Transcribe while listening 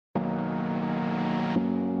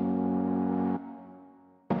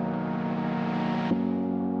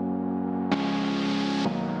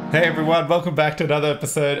Hey everyone, welcome back to another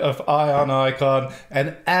episode of Eye on Icon.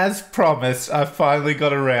 And as promised, I finally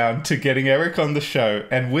got around to getting Eric on the show.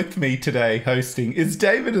 And with me today hosting is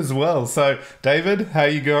David as well. So, David, how are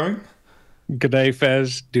you going? Good day,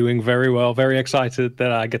 Fez. Doing very well. Very excited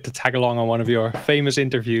that I get to tag along on one of your famous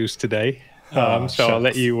interviews today. So I'll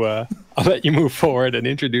let you move forward and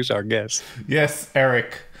introduce our guest. Yes,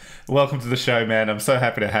 Eric, welcome to the show, man. I'm so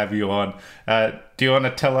happy to have you on. Do you want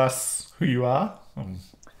to tell us who you are?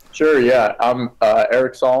 Sure, yeah. I'm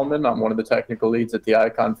Eric Solomon. I'm one of the technical leads at the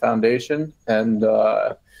ICON Foundation, and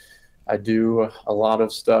I do a lot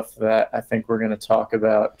of stuff that I think we're going to talk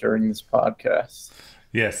about during this podcast.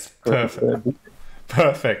 Yes, perfect.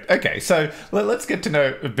 Perfect. Okay, so let's get to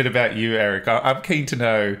know a bit about you, Eric. I'm keen to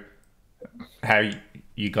know how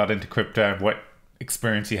you got into crypto and what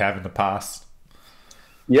experience you have in the past.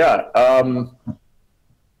 Yeah,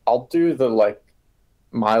 I'll do the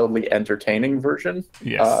mildly entertaining version.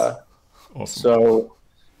 Yes. Awesome. So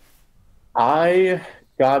I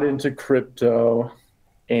got into crypto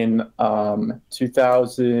in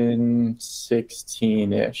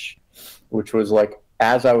 2016-ish, which was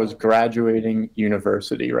as I was graduating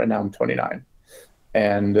university. Right now I'm 29.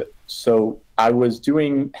 And so I was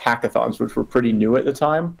doing hackathons, which were pretty new at the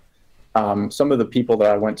time. Some of the people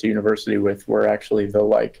that I went to university with were actually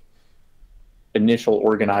the initial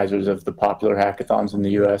organizers of the popular hackathons in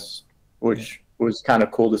the US, which was kind of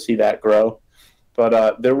cool to see that grow.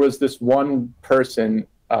 But there was this one person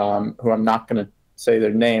who I'm not going to say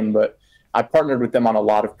their name, but I partnered with them on a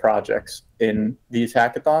lot of projects in these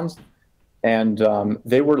hackathons. And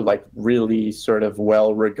they were really sort of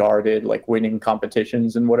well regarded, winning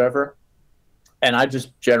competitions and whatever. And I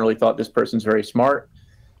just generally thought this person's very smart,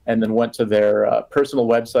 and then went to their personal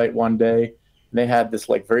website one day. They had this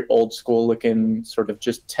very old school looking sort of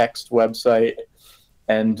just text website.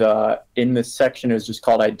 And in this section, it was just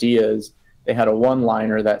called ideas. They had a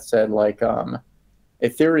one-liner that said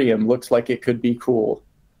Ethereum looks like it could be cool.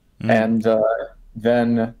 And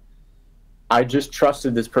then I just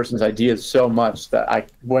trusted this person's ideas so much that I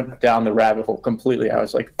went down the rabbit hole completely. I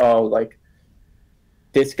was like, oh,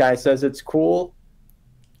 this guy says it's cool.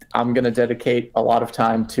 I'm going to dedicate a lot of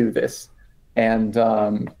time to this. And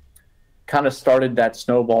kind of started that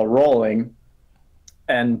snowball rolling.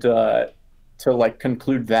 And to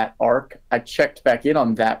conclude that arc, I checked back in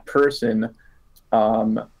on that person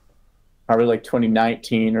probably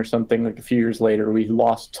 2019 or something. A few years later, we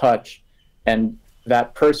lost touch, and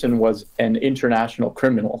that person was an international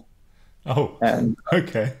criminal. Oh, and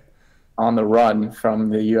okay. On the run from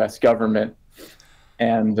the US government.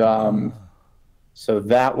 And so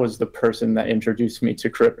that was the person that introduced me to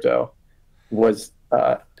crypto. Was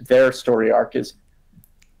their story arc is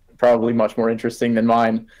probably much more interesting than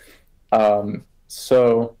mine.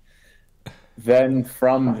 So then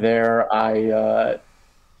from there, I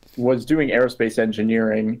was doing aerospace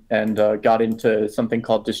engineering and got into something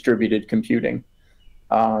called distributed computing.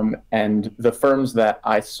 And the firms that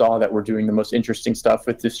I saw that were doing the most interesting stuff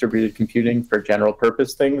with distributed computing for general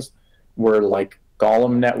purpose things were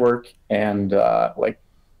Golem Network and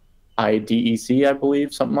IDEC, I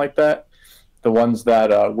believe, something like that. The ones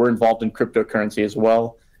that were involved in cryptocurrency as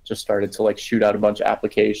well just started to shoot out a bunch of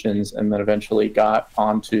applications, and then eventually got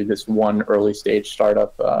onto this one early stage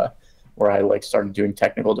startup where I started doing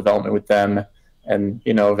technical development with them, and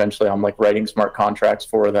eventually I'm writing smart contracts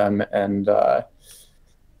for them, and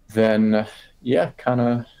then kind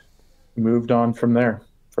of moved on from there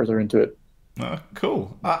further into it.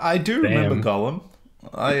 Cool. I do remember Golem.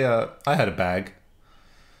 I had a bag.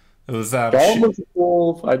 It was Golem was a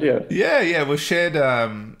cool idea. Yeah, it was shared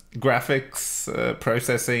graphics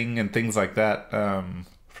processing and things like that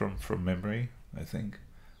from memory, I think.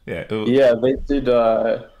 Yeah. They did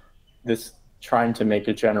this, trying to make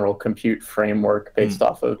a general compute framework based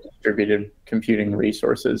off of distributed computing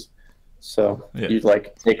resources. So you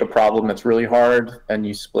take a problem that's really hard and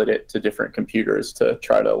you split it to different computers to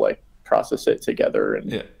try to process it together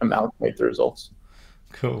and amalgamate the results.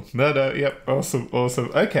 Cool. No, yep. Awesome.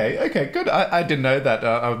 Okay, good. I didn't know that.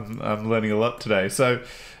 I'm learning a lot today. So,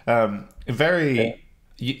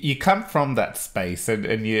 you come from that space,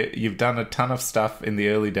 and you've done a ton of stuff in the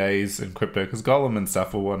early days in crypto, because Golem and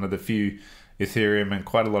stuff were one of the few Ethereum and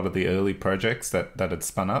quite a lot of the early projects that had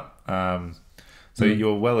spun up. So you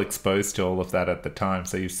were well exposed to all of that at the time.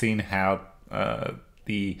 So you've seen how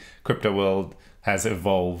the crypto world has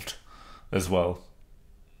evolved as well.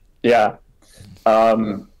 Yeah.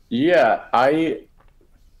 I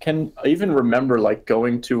can even remember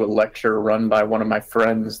going to a lecture run by one of my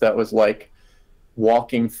friends that was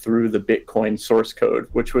walking through the Bitcoin source code,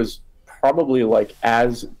 which was probably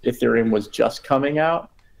as Ethereum was just coming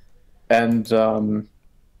out. And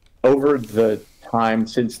over the time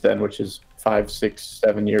since then, which is 5, 6,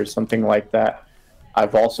 7 years, something like that,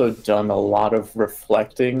 I've also done a lot of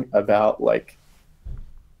reflecting about like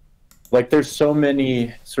there's so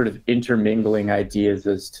many sort of intermingling ideas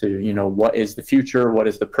as to, you know, what is the future, what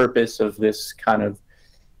is the purpose of this kind of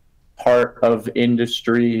part of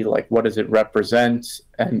industry, like what does it represent,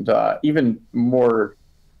 and even more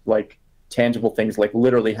like tangible things like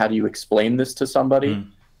literally how do you explain this to somebody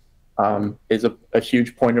is a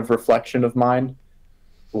huge point of reflection of mine.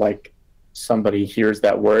 Like somebody hears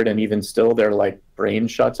that word and even still their like brain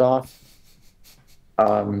shuts off.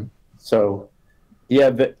 So yeah,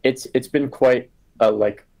 it's been quite a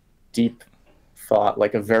like deep thought,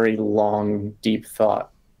 like a very long, deep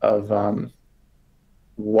thought of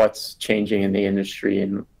what's changing in the industry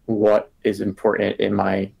and what is important in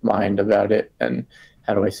my mind about it, and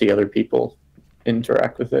how do I see other people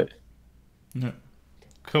interact with it. Yeah.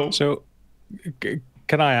 Cool. So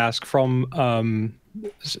can I ask, from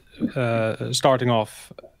starting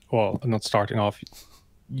off, well, not starting off,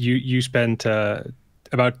 you spent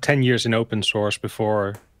about 10 years in open source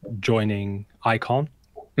before joining ICON.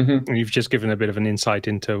 And you've just given a bit of an insight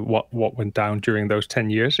into what went down during those 10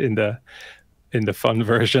 years in the fun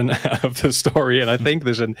version of the story. And I think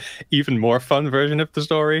there's an even more fun version of the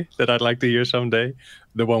story that I'd like to hear someday,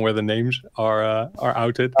 the one where the names are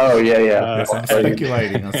outed. Oh yeah. Yes, I'm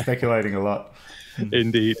speculating a lot.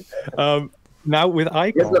 Indeed. Now with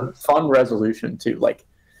ICON, it's a fun resolution too. Like,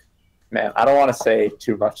 man, I don't want to say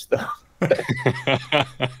too much though.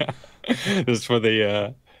 This is for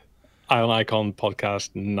the ICON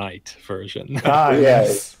podcast night version.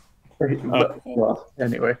 Yes. Well,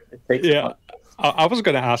 anyway, it takes yeah. I was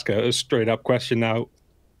going to ask a straight up question now.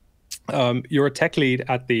 You're a tech lead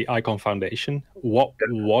at the ICON Foundation. What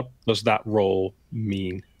does that role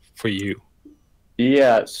mean for you?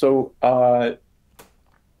 Yeah, so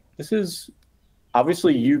this is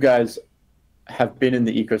obviously, you guys have been in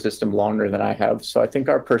the ecosystem longer than I have, so I think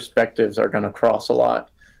our perspectives are going to cross a lot.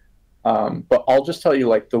 But I'll just tell you,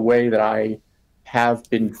 like, the way that I have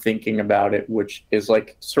been thinking about it, which is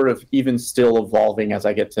like sort of even still evolving as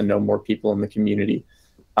I get to know more people in the community.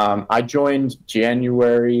 I joined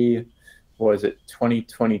January, what was it,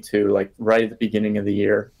 2022, like right at the beginning of the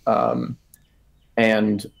year.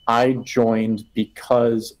 And I joined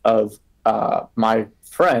because of my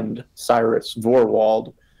friend, Cyrus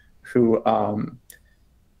Vorwald, who,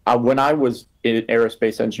 when I was an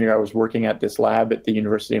aerospace engineer, I was working at this lab at the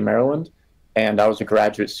University of Maryland, and I was a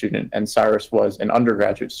graduate student, and Cyrus was an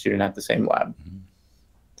undergraduate student at the same lab.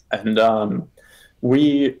 And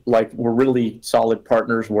we were really solid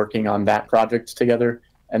partners working on that project together,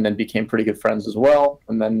 and then became pretty good friends as well.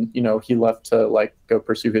 And then, you know, he left to like go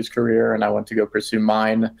pursue his career, and I went to go pursue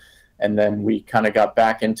mine. And then we kind of got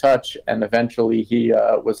back in touch, and eventually he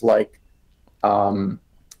was like,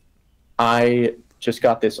 I just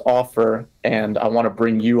got this offer and I want to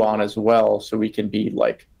bring you on as well, so we can be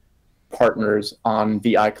like partners on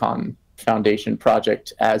the ICON Foundation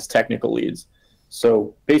project as technical leads.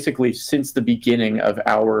 So basically, since the beginning of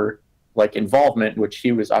our like involvement, which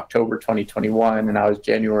he was October 2021 and I was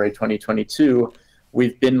January 2022,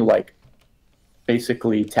 we've been like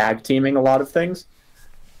basically tag teaming a lot of things.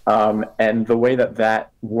 And the way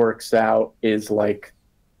that works out is like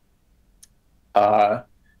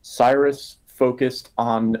Cyrus focused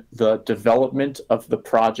on the development of the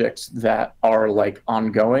projects that are like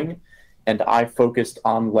ongoing, and I focused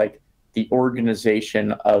on like the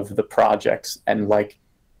organization of the projects and like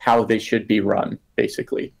how they should be run,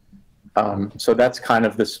 basically. So that's kind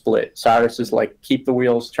of the split. Cyrus is like, keep the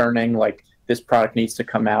wheels turning, like this product needs to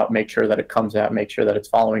come out, make sure that it comes out, make sure that it's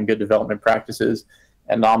following good development practices.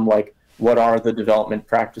 And I'm like, what are the development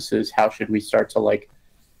practices? How should we start to like,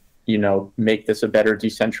 you know, make this a better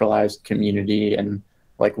decentralized community? And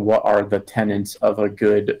like, what are the tenets of a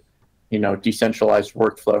good, you know, decentralized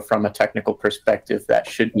workflow from a technical perspective that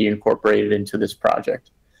should be incorporated into this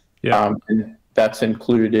project? Yeah. And that's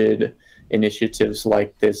included initiatives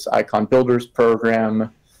like this ICON Builders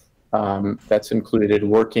program. That's included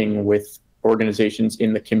working with organizations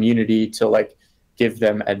in the community to like give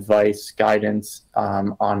them advice, guidance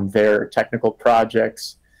on their technical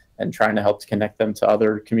projects, and trying to help to connect them to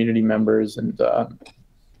other community members. And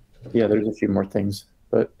yeah, there's a few more things,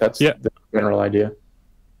 but that's the general idea.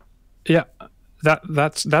 Yeah,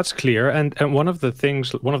 that's clear. And one of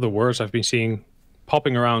the words I've been seeing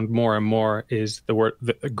popping around more and more is the word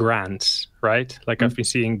grants, right? Like I've been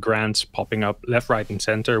seeing grants popping up left, right, and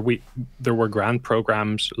center. There were grant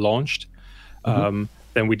programs launched. Then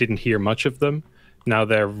we didn't hear much of them. Now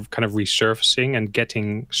they're kind of resurfacing and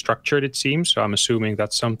getting structured, it seems. So I'm assuming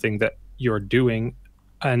that's something that you're doing.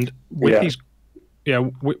 And with these,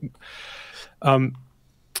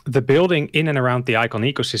 the building in and around the ICON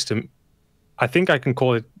ecosystem, I think I can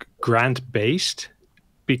call it grant-based,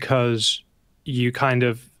 because you kind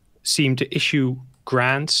of seem to issue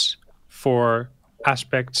grants for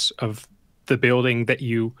aspects of the building that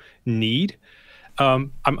you need.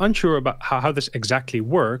 I'm unsure about how this exactly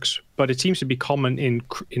works, but it seems to be common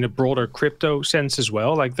in a broader crypto sense as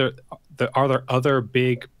well. Like, are there other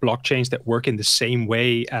big blockchains that work in the same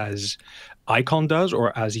way as ICON does,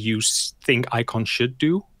 or as you think ICON should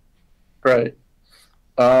do? Right.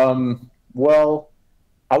 Well,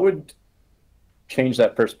 I would change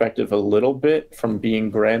that perspective a little bit from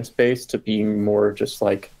being grants-based to being more just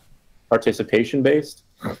like participation-based.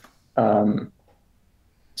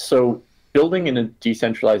 So building in a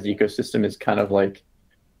decentralized ecosystem is kind of like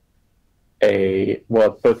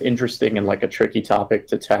both interesting and like a tricky topic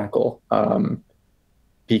to tackle,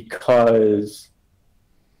 because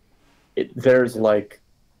there's like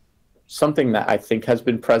something that I think has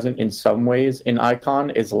been present in some ways in ICON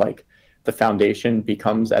is like the foundation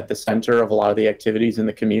becomes at the center of a lot of the activities in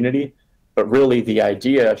the community, but really the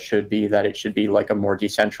idea should be that it should be like a more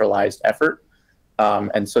decentralized effort.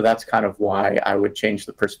 And so that's kind of why I would change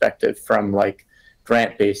the perspective from like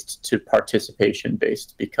grant-based to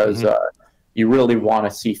participation-based, because you really want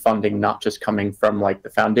to see funding not just coming from like the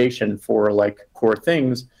foundation for like core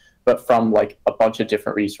things, but from like a bunch of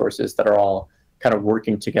different resources that are all kind of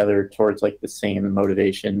working together towards like the same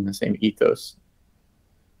motivation, the same ethos.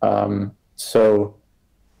 So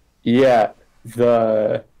yeah,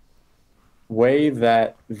 the way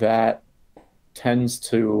that tends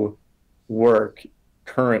to work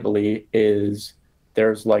currently is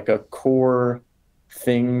there's like a core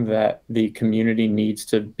thing that the community needs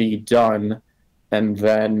to be done, and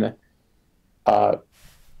then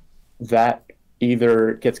that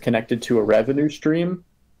either gets connected to a revenue stream,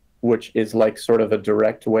 which is like sort of a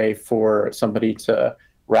direct way for somebody to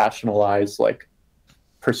rationalize like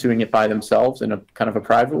pursuing it by themselves in a kind of a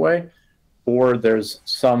private way, or there's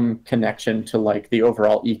some connection to like the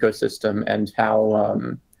overall ecosystem and how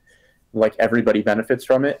like everybody benefits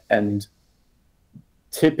from it. And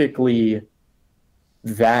typically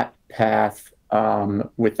that path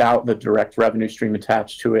without the direct revenue stream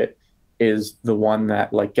attached to it is the one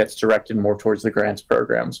that like gets directed more towards the grants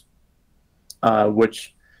programs,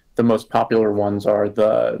 which the most popular ones are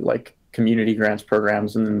the like community grants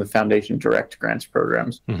programs and then the foundation direct grants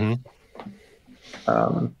programs.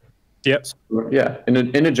 Yep. So, yeah,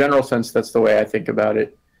 in a general sense, that's the way I think about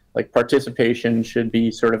it. Like participation should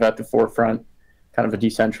be sort of at the forefront, kind of a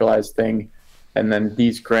decentralized thing. And then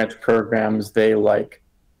these grant programs, they like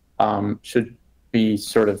should be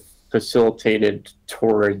sort of facilitated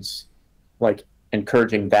towards like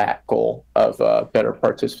encouraging that goal of better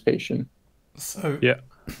participation. So yeah.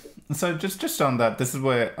 So just on that, this is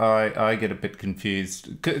where I get a bit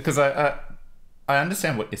confused, because I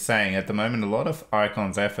understand what you're saying. At the moment, a lot of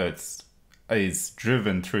ICON's efforts is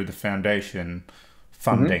driven through the foundation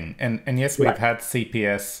funding, and yes, we've had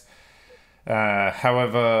CPS.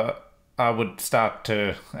 However, I would start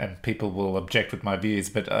to, and people will object with my views,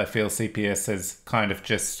 but I feel CPS has kind of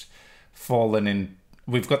just fallen in.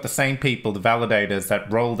 We've got the same people, the validators,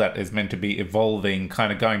 that role that is meant to be evolving,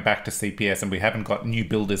 kind of going back to CPS, and we haven't got new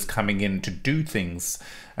builders coming in to do things.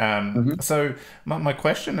 So my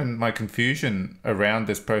question and my confusion around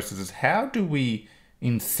this process is, how do we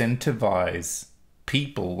incentivize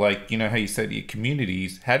people? Like, you know how you said your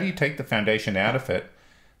communities, how do you take the foundation out of it,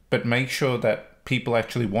 but make sure that people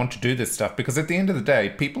actually want to do this stuff? Because at the end of the day,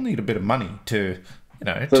 people need a bit of money to, you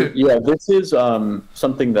know. Yeah, this is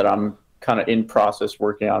something that I'm kind of in process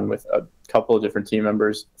working on with a couple of different team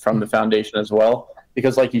members from the foundation as well,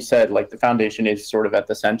 because like you said, like the foundation is sort of at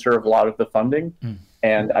the center of a lot of the funding.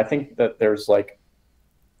 And I think that there's like,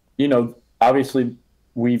 you know, obviously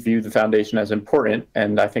we view the foundation as important,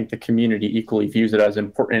 and I think the community equally views it as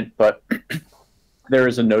important, but there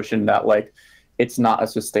is a notion that like it's not a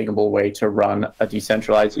sustainable way to run a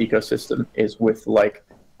decentralized ecosystem is with like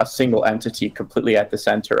a single entity completely at the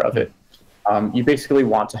center of it. You basically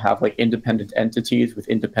want to have like independent entities with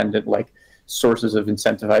independent like sources of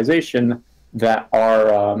incentivization that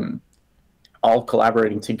are all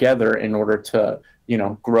collaborating together in order to, you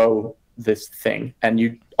know, grow this thing. And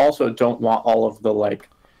you also don't want all of the like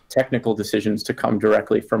technical decisions to come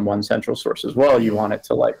directly from one central source as well. You want it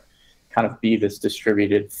to like kind of be this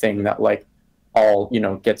distributed thing that like all, you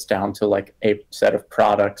know, gets down to like a set of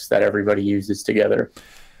products that everybody uses together.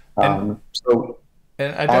 I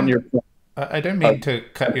don't mean to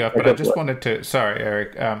cut you off, but I just wanted to, sorry,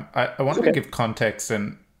 Eric, I wanted to give context.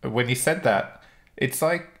 And when you said that, it's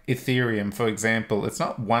like Ethereum, for example, it's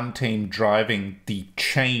not one team driving the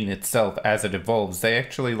chain itself as it evolves. They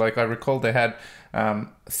actually, like I recall, they had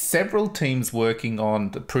several teams working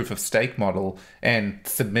on the proof of stake model and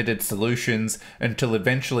submitted solutions until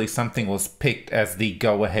eventually something was picked as the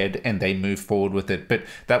go ahead and they moved forward with it. But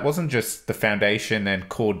that wasn't just the foundation and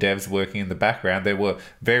core devs working in the background. There were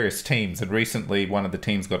various teams, and recently one of the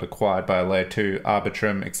teams got acquired by a layer 2,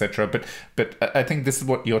 Arbitrum, etc. But I think this is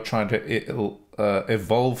what you're trying to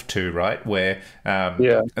evolve to, right? Where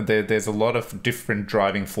there's a lot of different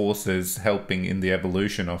driving forces helping in the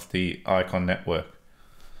evolution of the ICON network.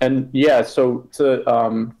 And yeah, so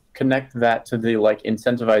to connect that to the like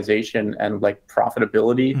incentivization and like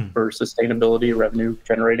profitability or sustainability revenue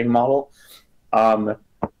generating model,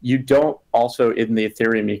 you don't also in the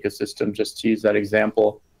Ethereum ecosystem, just to use that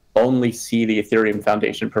example, only see the Ethereum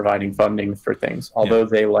Foundation providing funding for things. Although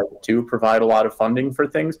they like do provide a lot of funding for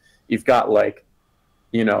things, you've got like,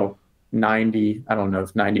 you know, 90, I don't know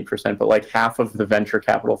if 90%, but like half of the venture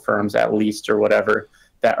capital firms at least or whatever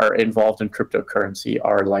that are involved in cryptocurrency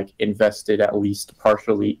are like invested at least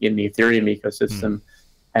partially in the Ethereum ecosystem.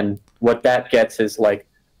 And what that gets is like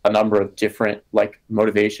a number of different like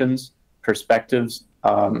motivations, perspectives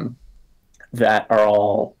that are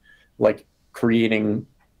all like creating,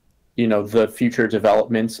 you know, the future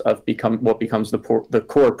developments of what becomes the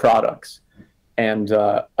core products. And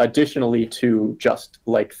additionally to just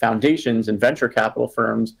like foundations and venture capital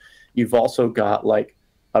firms, you've also got like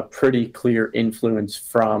a pretty clear influence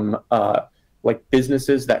from like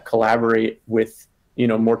businesses that collaborate with, you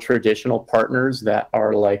know, more traditional partners that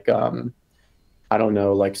are like, I don't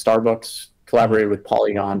know, like Starbucks collaborated with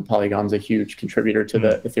Polygon. Polygon's a huge contributor to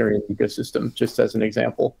the Ethereum ecosystem, just as an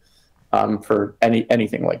example. For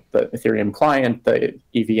anything like the Ethereum client, the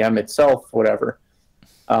EVM itself, whatever.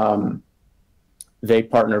 They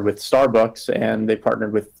partnered with Starbucks and they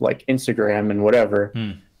partnered with like Instagram and whatever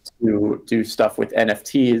to do stuff with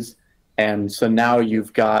NFTs. And so now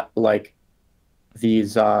you've got like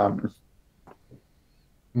these more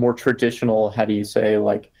traditional, how do you say,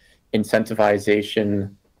 like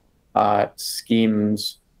incentivization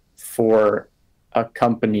schemes for a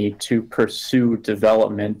company to pursue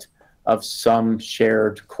development of some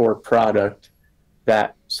shared core product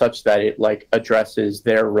that such that it like addresses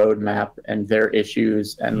their roadmap and their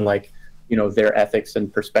issues and like, you know, their ethics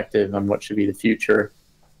and perspective on what should be the future.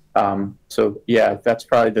 So yeah, that's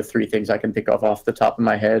probably the three things I can think of off the top of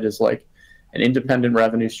my head is like an independent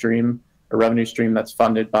revenue stream, a revenue stream that's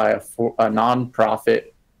funded by a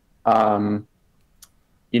non-profit,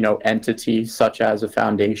 you know, entity such as a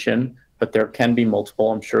foundation, but there can be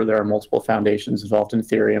multiple. I'm sure there are multiple foundations involved in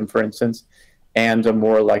Ethereum, for instance, and a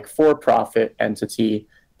more like for-profit entity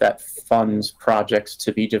that funds projects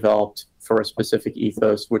to be developed for a specific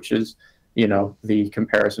ethos, which is, you know, the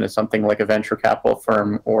comparison is something like a venture capital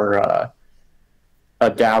firm or a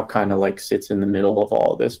DAO kind of like sits in the middle of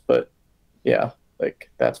all of this. But yeah, like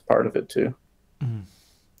that's part of it too.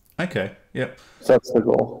 Okay. Yep. So that's the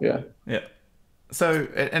goal. Yeah. Yeah. So,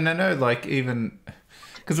 and I know like even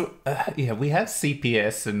because we have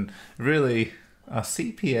CPS and really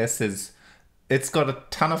CPS is, it's got a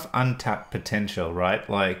ton of untapped potential, right?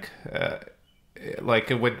 Like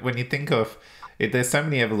when you think of it, there's so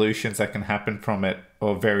many evolutions that can happen from it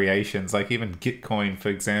or variations, like even Gitcoin, for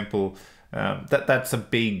example, that's a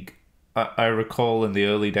big, I recall in the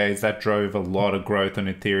early days that drove a lot of growth on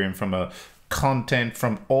Ethereum from a content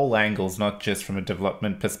from all angles, not just from a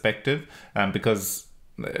development perspective, because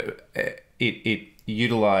it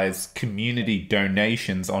utilized community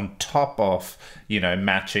donations on top of, you know,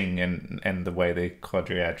 matching and the way the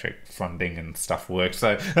quadratic funding and stuff works.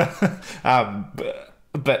 So,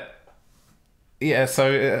 but yeah,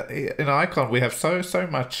 so in ICON we have so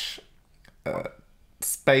much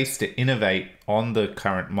space to innovate on the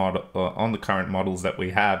current model, on the current models that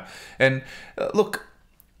we have. And look,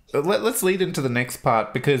 let's lead into the next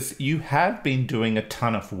part, because you have been doing a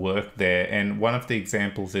ton of work there, and one of the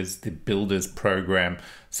examples is the Builders program.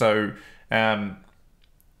 So I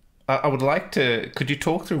would like to, could you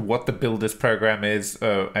talk through what the Builders program is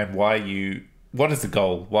and what is the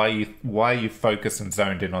goal? Why you focus and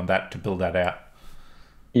zoned in on that to build that out?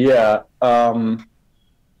 Yeah, I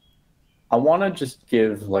want to just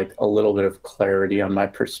give like a little bit of clarity on my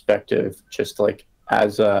perspective, just like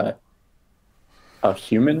as a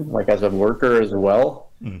human, like as a worker as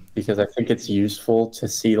well, because I think it's useful to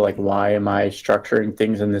see like, why am I structuring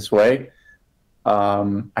things in this way?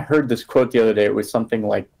 I heard this quote the other day. It was something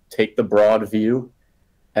like, take the broad view.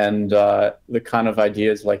 And the kind of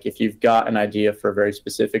idea is like, if you've got an idea for a very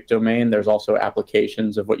specific domain, there's also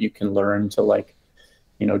applications of what you can learn to like,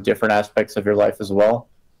 you know, different aspects of your life as well.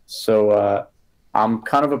 So I'm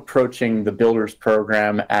kind of approaching the builders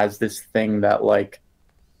program as this thing that like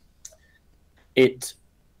it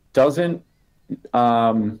doesn't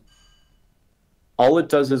all it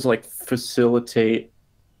does is like facilitate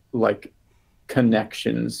like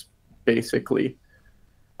connections basically.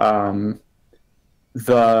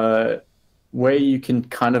 The way you can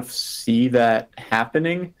kind of see that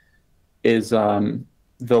happening is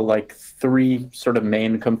the like three sort of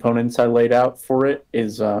main components I laid out for it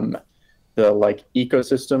is the like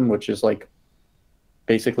ecosystem, which is like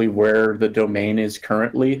basically where the domain is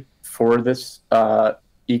currently for this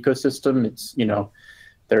ecosystem. It's, you know,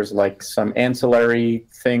 there's like some ancillary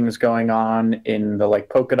things going on in the like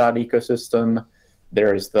Polkadot ecosystem.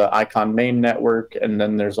 There's the ICON main network, and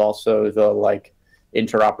then there's also the like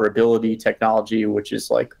interoperability technology, which is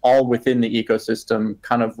like all within the ecosystem,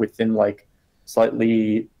 kind of within like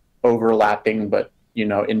slightly overlapping but, you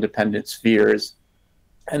know, independent spheres.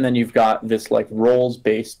 And then you've got this like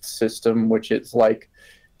roles-based system, which is like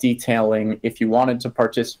detailing if you wanted to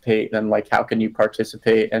participate, then like how can you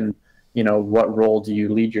participate, and you know, what role do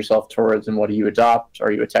you lead yourself towards, and what do you adopt?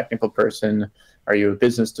 Are you a technical person? Are you a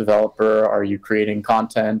business developer? Are you creating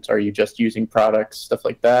content? Are you just using products? Stuff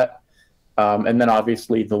like that. And then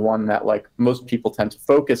obviously the one that like most people tend to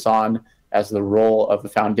focus on as the role of the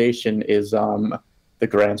foundation is the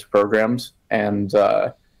grants programs, and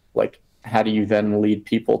like how do you then lead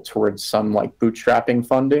people towards some like bootstrapping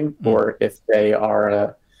funding, or if they are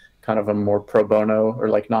a kind of a more pro bono or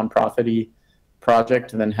like nonprofit-y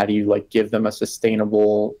project, and then how do you like give them a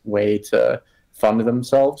sustainable way to fund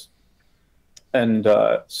themselves? And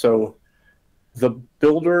so the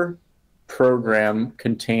builder program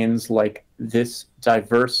contains like this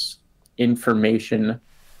diverse information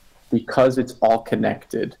because it's all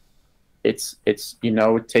connected. It's you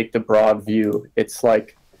know, take the broad view. It's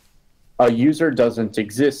like a user doesn't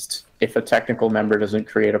exist if a technical member doesn't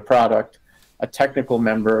create a product. A technical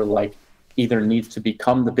member like either needs to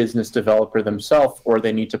become the business developer themselves, or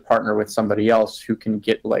they need to partner with somebody else who can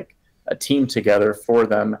get like a team together for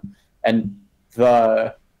them. And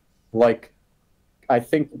the like, I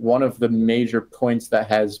think one of the major points that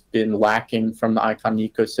has been lacking from the ICON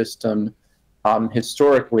ecosystem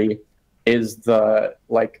historically is the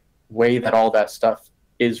like way that all that stuff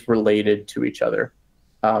is related to each other.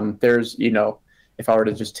 There's, you know, if I were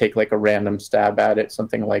to just take like a random stab at it,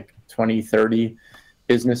 something like 20, 30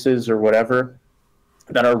 businesses or whatever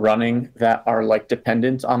that are running that are like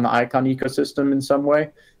dependent on the ICON ecosystem in some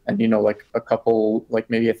way. And, you know, like a couple, like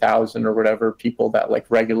maybe 1,000 or whatever people that like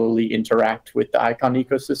regularly interact with the ICON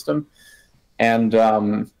ecosystem.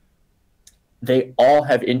 And they all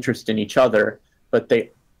have interest in each other, but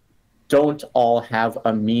they don't all have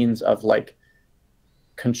a means of like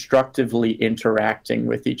constructively interacting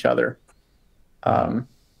with each other.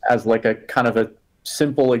 As like a kind of a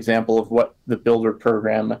simple example of what the builder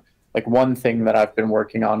program, like one thing that I've been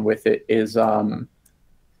working on with it is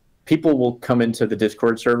people will come into the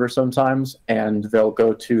Discord server sometimes and they'll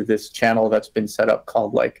go to this channel that's been set up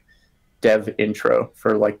called like dev intro,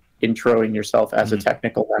 for like introing yourself as a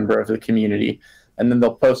technical member of the community. And then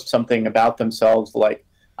they'll post something about themselves like,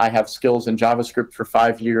 I have skills in JavaScript for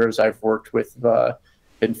 5 years. I've worked with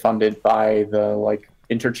been funded by the like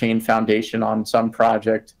Interchain Foundation on some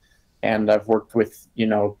project, and I've worked with, you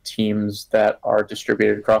know, teams that are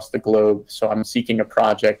distributed across the globe. So I'm seeking a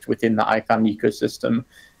project within the ICON ecosystem.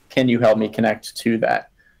 Can you help me connect to that?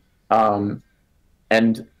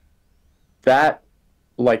 And that,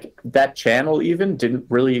 like, that channel even didn't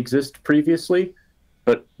really exist previously,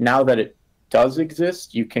 but now that it does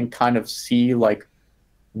exist, you can kind of see like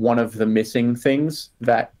one of the missing things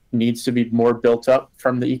that needs to be more built up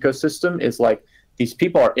from the ecosystem is like, these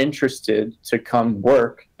people are interested to come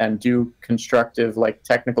work and do constructive like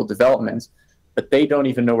technical developments, but they don't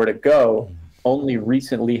even know where to go. Only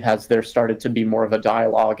recently has there started to be more of a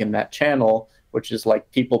dialogue in that channel, which is like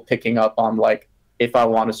people picking up on like, if I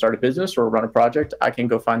want to start a business or run a project, I can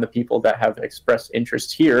go find the people that have expressed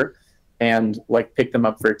interest here and like pick them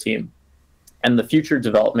up for a team. And the future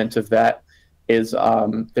development of that is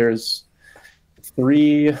there's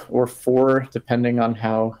 3 or 4, depending on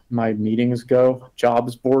how my meetings go,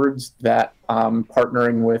 jobs boards that I'm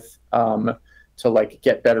partnering with to like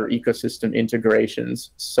get better ecosystem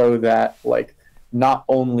integrations, so that like not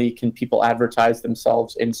only can people advertise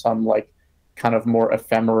themselves in some like kind of more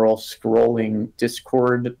ephemeral scrolling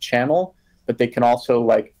Discord channel, but they can also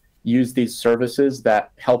like use these services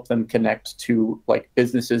that help them connect to like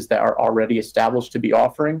businesses that are already established to be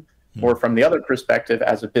offering. Or from the other perspective,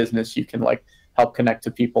 as a business, you can like help connect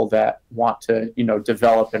to people that want to, you know,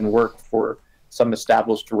 develop and work for some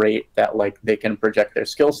established rate that like they can project their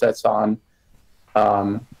skill sets on.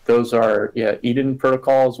 Those are, Eden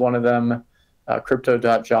Protocol is one of them.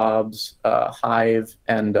 Crypto.jobs, Hive,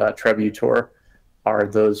 and Trebutor are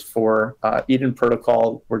those four. Eden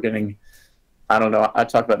Protocol, we're getting, I don't know, I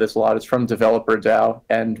talk about this a lot. It's from Developer DAO,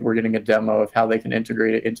 and we're getting a demo of how they can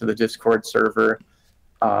integrate it into the Discord server,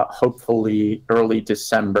 hopefully early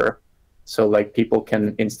December. So like people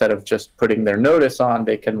can, instead of just putting their notice on,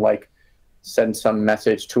 they can like send some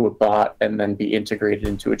message to a bot and then be integrated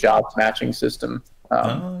into a jobs matching system.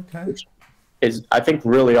 Which is, I think,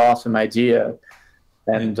 really awesome idea.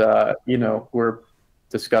 And, you know, we're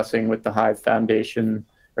discussing with the Hive Foundation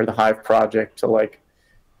or the Hive project to like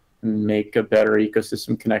make a better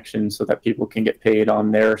ecosystem connection so that people can get paid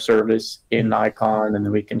on their service in ICON, and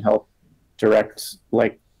then we can help direct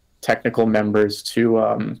like technical members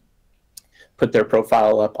to put their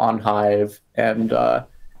profile up on Hive, and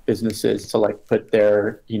businesses to like put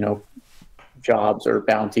their, you know, jobs or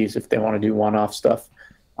bounties if they want to do one-off stuff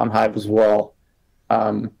on Hive as well,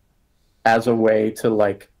 as a way to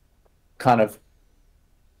like kind of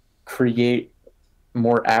create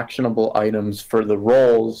more actionable items for the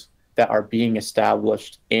roles that are being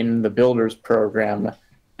established in the Builders program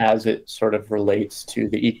as it sort of relates to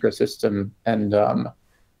the ecosystem. And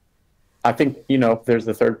I think, you know, there's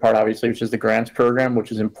the third part, obviously, which is the grants program,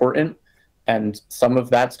 which is important. And some of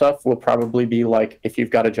that stuff will probably be like, if you've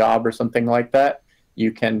got a job or something like that,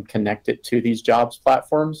 you can connect it to these jobs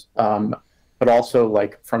platforms. But also,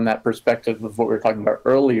 like, from that perspective of what we were talking about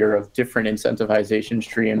earlier of different incentivization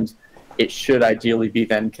streams, it should ideally be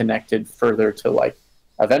then connected further to like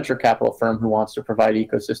a venture capital firm who wants to provide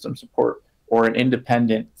ecosystem support, or an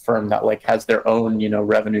independent firm that like has their own, you know,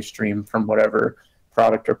 revenue stream from whatever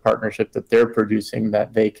product or partnership that they're producing,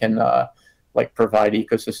 that they can like provide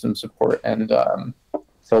ecosystem support. And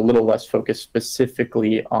so a little less focused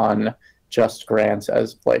specifically on just grants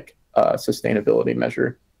as like a sustainability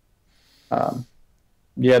measure.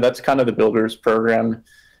 Yeah, that's kind of the Builders program,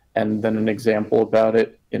 and then an example about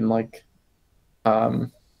it in like,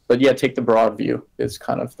 but yeah, take the broad view is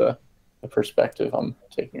kind of the perspective I'm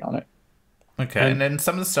taking on it. Okay, and then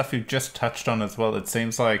some of the stuff you've just touched on as well, it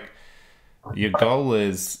seems like your goal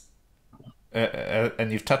is,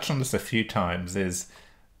 and you've touched on this a few times, is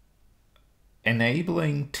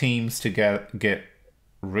enabling teams to get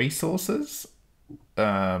resources,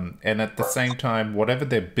 and at the same time, whatever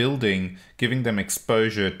they're building, giving them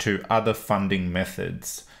exposure to other funding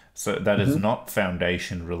methods. So that is not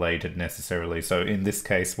foundation related necessarily. So in this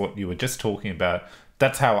case, what you were just talking about,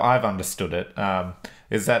 that's how I've understood it.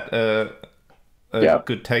 Is that a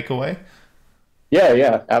good takeaway?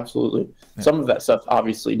 Yeah, absolutely. Yeah. Some of that stuff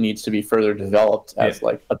obviously needs to be further developed as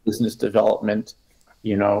like a business development,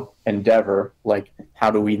 you know, endeavor. Like,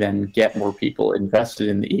 how do we then get more people invested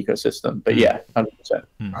in the ecosystem? But yeah, 100%.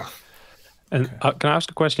 And can I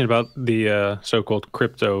ask a question about the so-called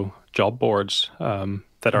crypto job boards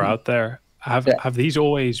that are out there? Have these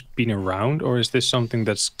always been around, or is this something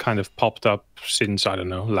that's kind of popped up since, I don't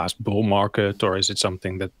know, last bull market, or is it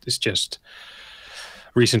something that is just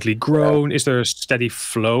recently grown? Is there a steady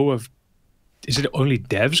flow of, is it only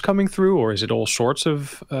devs coming through, or is it all sorts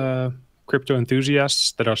of crypto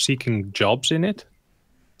enthusiasts that are seeking jobs in it?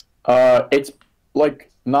 It's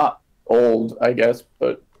like not old, I guess,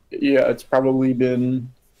 but yeah, it's probably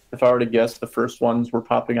been, if I were to guess, the first ones were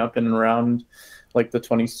popping up in and around like the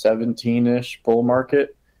 2017-ish bull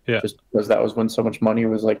market. Yeah. Just because that was when so much money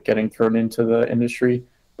was like getting thrown into the industry.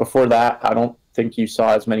 Before that, I don't think you saw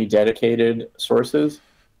as many dedicated sources,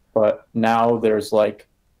 but now there's like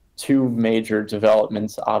two major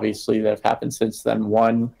developments, obviously, that have happened since then.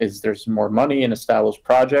 One is there's more money in established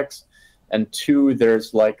projects, and two,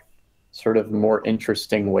 there's like sort of more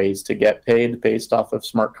interesting ways to get paid based off of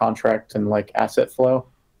smart contract and like asset flow.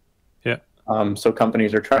 Yeah. So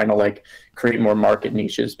companies are trying to like create more market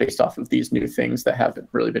niches based off of these new things that haven't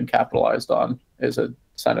really been capitalized on as a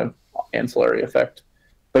kind of ancillary effect.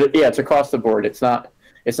 But yeah, it's across the board. It's not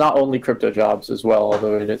only crypto jobs as well,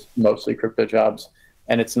 although it is mostly crypto jobs,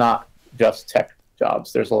 and it's not just tech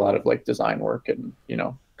jobs. There's a lot of like design work and, you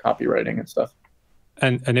know, copywriting and stuff.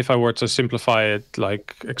 And if I were to simplify it,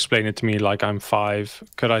 like explain it to me like I'm 5,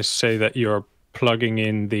 could I say that you're plugging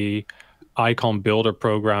in the ICON Builder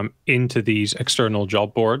program into these external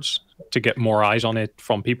job boards to get more eyes on it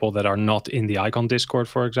from people that are not in the ICON Discord,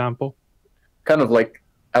 for example? Kind of like,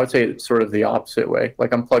 I would say it's sort of the opposite way.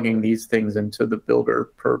 Like I'm plugging these things into the Builder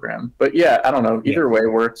program. But yeah, I don't know. Either way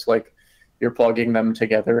works. Like you're plugging them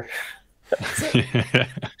together.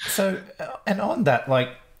 So, and on that,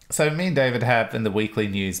 like, So me and David have, in the weekly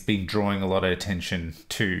news, been drawing a lot of attention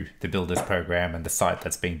to the Builders program and the site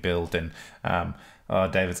that's being built. And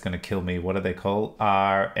David's going to kill me. What are they called?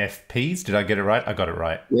 RFPs? Did I get it right? I got it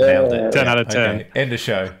right. Yeah. Nailed it. 10 out of 10. Okay. End of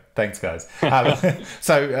show. Thanks, guys.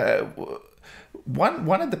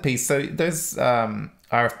 One of the pieces, so those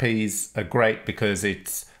RFPs are great because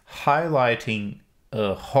it's highlighting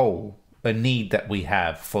a need that we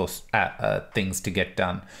have for things to get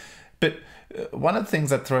done. But one of the things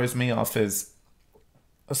that throws me off is,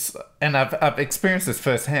 and I've experienced this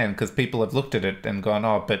firsthand because people have looked at it and gone,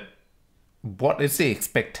 oh, but what is the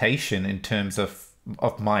expectation in terms of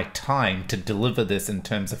my time to deliver this in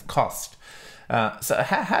terms of cost? So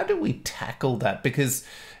how do we tackle that? Because,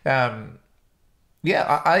 I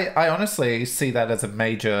honestly see that as a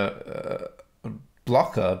major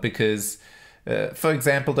blocker because, for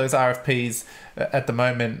example, those RFPs at the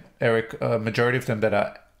moment, Eric, majority of them that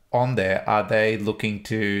are on there, are they looking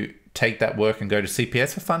to take that work and go to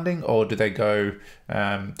CPS for funding, or do they go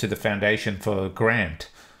to the foundation for a grant?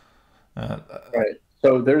 Right.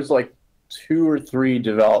 So there's like 2 or 3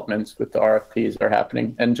 developments with the RFPs that are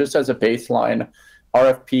happening. And just as a baseline,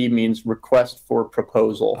 RFP means request for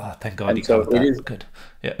proposal. Oh, thank God. And you so covered that. it is Good.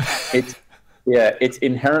 Yeah. It's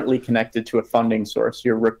inherently connected to a funding source.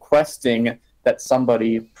 You're requesting that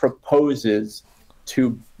somebody proposes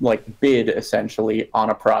to like bid essentially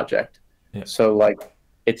on a project. Yeah. So like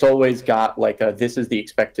it's always got like this is the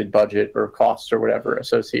expected budget or costs or whatever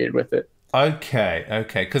associated with it. Okay.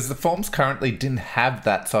 Because the forms currently didn't have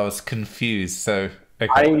that, so I was confused. So okay.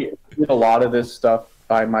 I did a lot of this stuff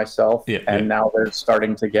by myself, and now they're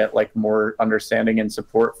starting to get like more understanding and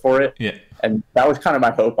support for it. Yeah. And that was kind of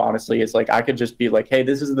my hope, honestly, is like I could just be like, hey,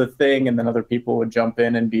 this is the thing, and then other people would jump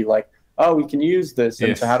in and be like, oh, we can use this,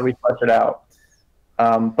 and so how do we flesh it out?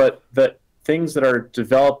 But the things that are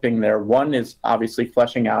developing there, one is obviously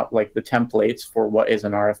fleshing out like the templates for what is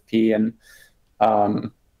an RFP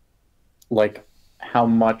and like how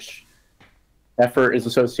much effort is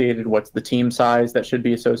associated, what's the team size that should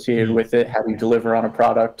be associated with it, how do you deliver on a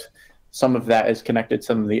product. Some of that is connected to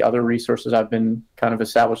some of the other resources I've been kind of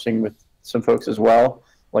establishing with some folks as well,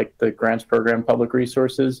 like the grants program, public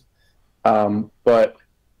resources. But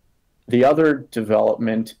the other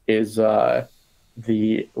development is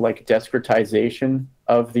the like discretization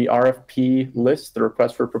of the RFP list, the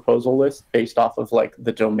request for proposal list, based off of like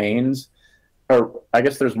the domains. Or I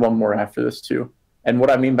guess there's one more after this too. And what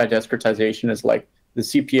I mean by discretization is like the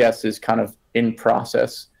CPS is kind of in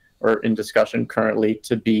process or in discussion currently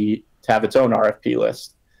to have its own RFP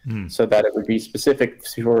list, so that it would be specific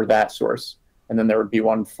for that source. And then there would be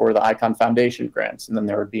one for the ICON Foundation grants, and then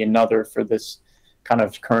there would be another for this kind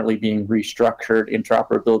of currently being restructured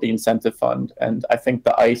interoperability incentive fund. And I think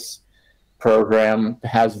the ICE program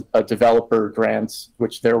has a developer grants,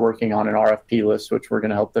 which they're working on an RFP list, which we're going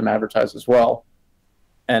to help them advertise as well.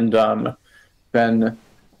 And then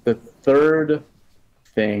the third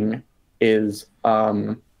thing is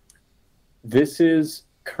this is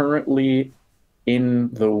currently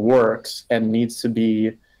in the works and needs to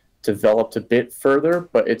be developed a bit further,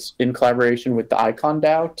 but it's in collaboration with the ICON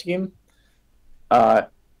DAO team.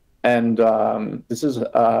 And this is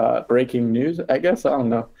breaking news, I guess. I don't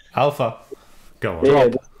know. Alpha. Go on. Yeah,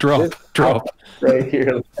 Drop. Right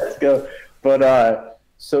here. Let's go. But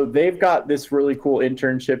so they've got this really cool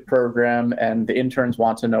internship program, and the interns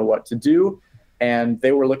want to know what to do. And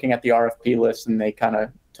they were looking at the RFP list, and they kind of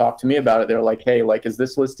talked to me about it. They're like, hey, like, is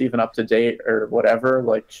this list even up to date or whatever?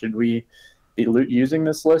 Like, should we be using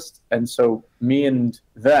this list? And so me and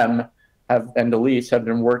them and Elise have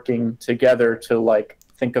been working together to like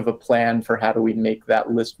think of a plan for how do we make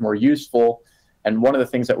that list more useful. And one of the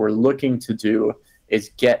things that we're looking to do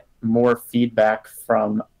is get more feedback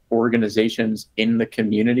from organizations in the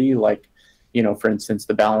community, like, you know, for instance,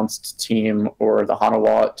 the Balanced team or the HANA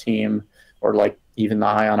Wallet team, or like even the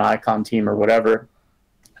Ion Icon team or whatever,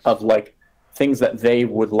 of like things that they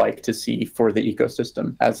would like to see for the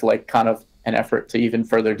ecosystem as like kind of an effort to even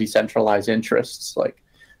further decentralize interests. Like,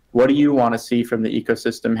 what do you want to see from the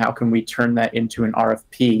ecosystem? How can we turn that into an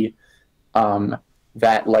RFP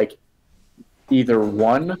that like either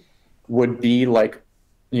one would be like,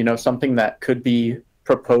 you know, something that could be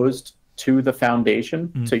proposed to the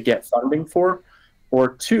foundation to get funding for,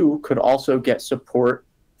 or two, could also get support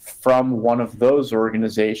from one of those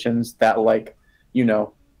organizations that like, you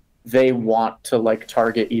know, they want to like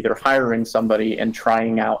target either hiring somebody and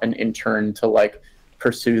trying out an intern to like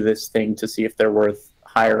pursue this thing to see if they're worth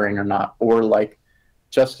hiring or not, or like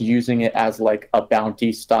just using it as like a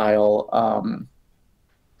bounty style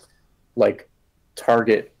like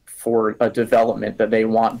target for a development that they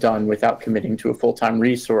want done without committing to a full-time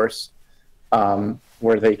resource,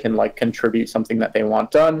 where they can like contribute something that they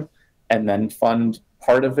want done and then fund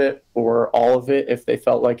part of it or all of it if they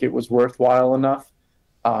felt like it was worthwhile enough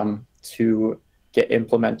to get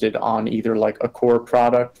implemented on either like a core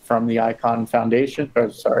product from the ICON Foundation,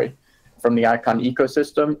 or sorry, from the ICON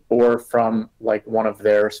ecosystem, or from like one of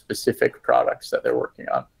their specific products that they're working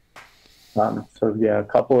on. So yeah, a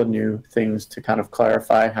couple of new things to kind of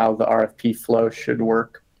clarify how the RFP flow should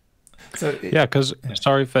work. So yeah, because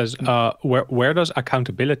sorry, Fez, where does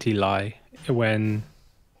accountability lie when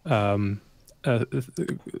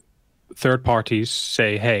third parties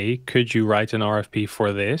say, "Hey, could you write an RFP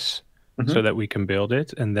for this so that we can build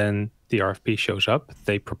it?" And then the RFP shows up,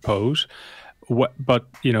 they propose. But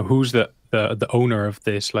you know, who's the owner of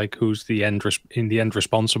this? Like, who's in the end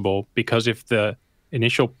responsible? Because if the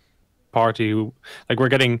initial party who, like, we're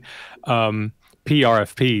getting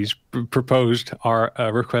PRFPs, proposed are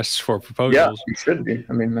requests for proposals. Yeah, it should be.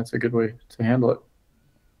 I mean, that's a good way to handle it.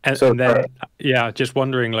 And, so, and then, yeah, just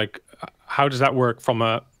wondering, like, how does that work from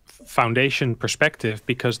a foundation perspective?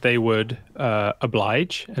 Because they would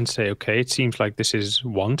oblige and say, okay, it seems like this is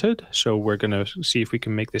wanted, so we're going to see if we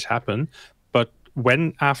can make this happen. But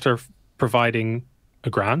when, after providing a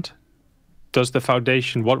grant, does the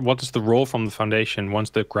foundation, what is the role from the foundation once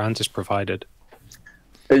the grant is provided?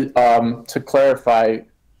 To clarify,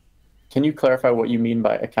 can you clarify what you mean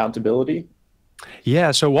by accountability?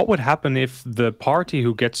 Yeah, so what would happen if the party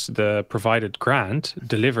who gets the provided grant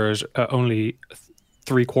delivers only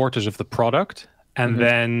 3/4 of the product and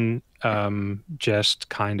then just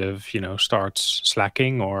kind of, you know, starts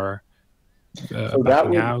slacking or so that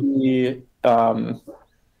would be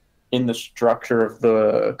in the structure of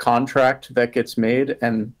the contract that gets made,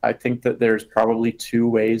 and I think that there's probably two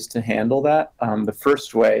ways to handle that. The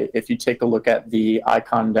first way, if you take a look at the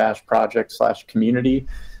icon-project/community,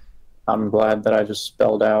 I'm glad that I just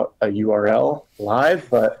spelled out a URL live,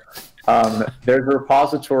 but there's a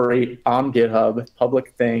repository on GitHub,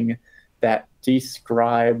 public thing, that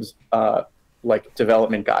describes like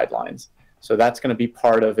development guidelines. So that's going to be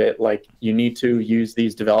part of it. Like, you need to use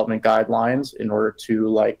these development guidelines in order to,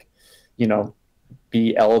 like, you know,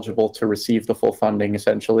 be eligible to receive the full funding,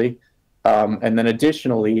 essentially. And then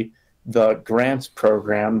additionally, the grants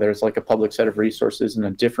program, there's like a public set of resources in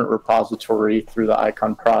a different repository through the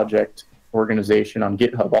ICON project organization on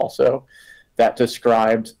GitHub also, that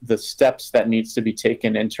describes the steps that needs to be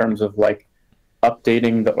taken in terms of like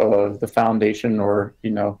updating the foundation, or, you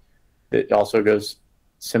know, it also goes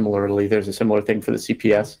similarly, there's a similar thing for the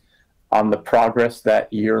CPS on the progress that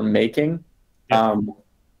you're making.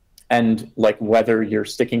 And like whether you're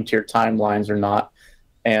sticking to your timelines or not.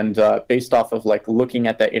 And based off of like looking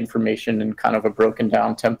at that information in kind of a broken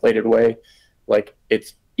down templated way, like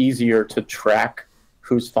it's easier to track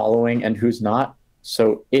who's following and who's not.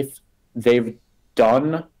 So if they've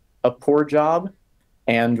done a poor job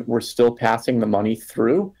and we're still passing the money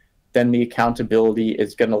through, then the accountability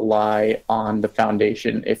is going to lie on the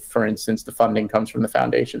foundation if, for instance, the funding comes from the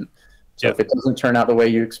foundation. So if it doesn't turn out the way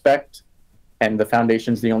you expect, and the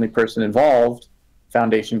foundation's the only person involved,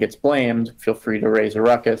 foundation gets blamed, feel free to raise a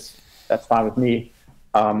ruckus. That's fine with me.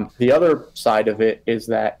 The other side of it is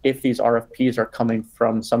that if these RFPs are coming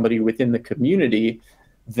from somebody within the community,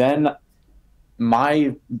 then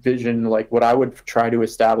my vision, like what I would try to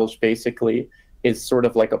establish basically, is sort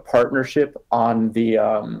of like a partnership on the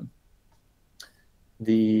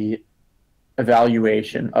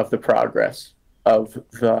evaluation of the progress of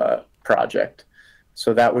the project.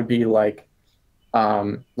 So that would be like,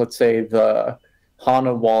 let's say the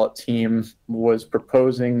HANA wallet team was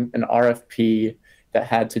proposing an RFP that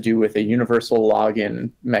had to do with a universal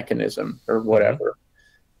login mechanism or whatever.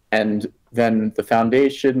 And then the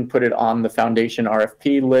foundation put it on the foundation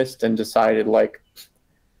RFP list and decided, like,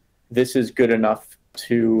 this is good enough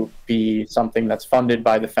to be something that's funded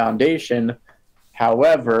by the foundation.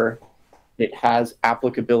 However, it has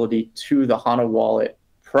applicability to the HANA wallet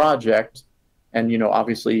project. And, you know,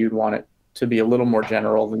 obviously you'd want it to be a little more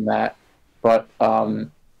general than that. But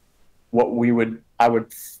what I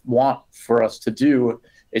would want for us to do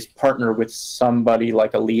is partner with somebody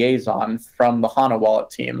like a liaison from the HANA wallet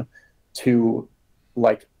team to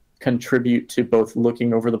like contribute to both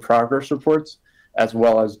looking over the progress reports as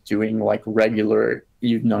well as doing like regular,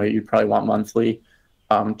 you'd probably want monthly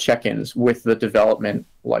check-ins with the development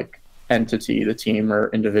like entity, the team or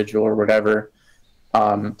individual or whatever,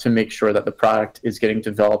 to make sure that the product is getting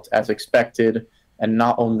developed as expected and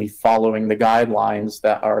not only following the guidelines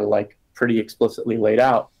that are like pretty explicitly laid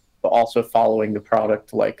out, but also following the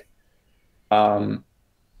product like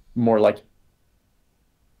more like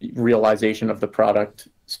realization of the product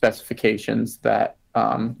specifications that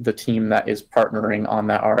the team that is partnering on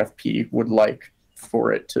that RFP would like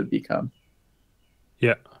for it to become.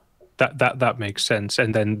 Yeah, that makes sense.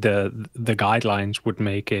 And then the guidelines would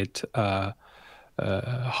make it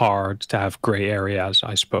hard to have gray areas,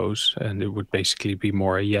 I suppose, and it would basically be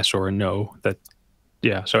more a yes or a no. That,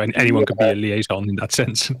 yeah. So anyone could be a liaison in that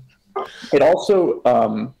sense. It also,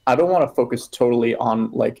 I don't want to focus totally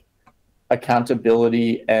on like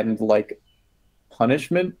accountability and like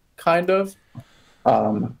punishment, kind of.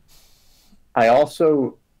 I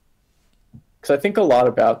also, because I think a lot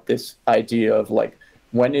about this idea of like,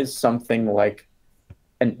 when is something like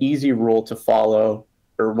an easy rule to follow,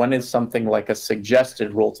 or when is something like a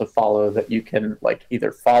suggested rule to follow that you can like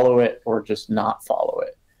either follow it or just not follow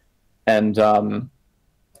it. And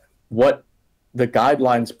what the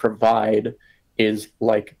guidelines provide is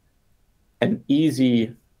like an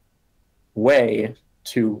easy way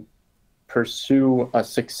to pursue a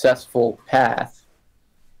successful path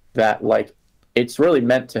that like it's really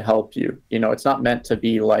meant to help you. You know, it's not meant to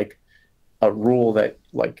be like a rule that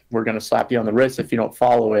like we're going to slap you on the wrist if you don't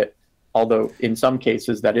follow it, although in some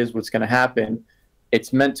cases that is what's going to happen.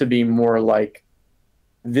 It's meant to be more like,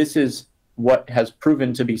 this is what has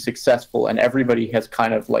proven to be successful, and everybody has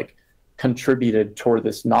kind of like contributed toward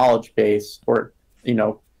this knowledge base, or, you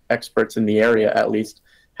know, experts in the area at least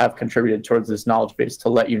have contributed towards this knowledge base to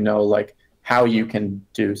let you know like how you can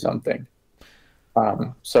do something.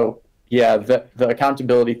 So yeah, the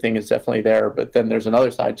accountability thing is definitely there, but then there's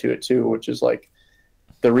another side to it too, which is like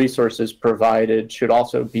the resources provided should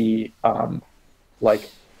also be like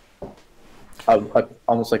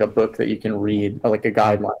almost like a book that you can read, or like a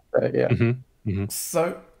guideline. Yeah. Mm-hmm. Mm-hmm.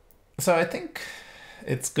 So I think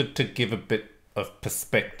it's good to give a bit of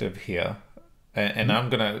perspective here, and I'm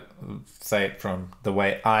gonna say it from the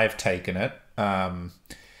way I've taken it.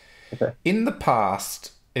 Okay. In the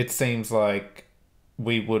past, it seems like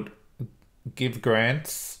we would give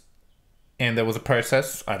grants and there was a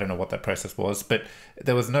process. I don't know what that process was, but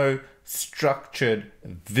there was no structured,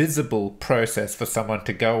 visible process for someone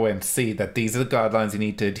to go and see that these are the guidelines you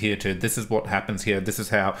need to adhere to. This is what happens here. This is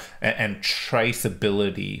how, and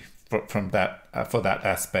traceability from that for that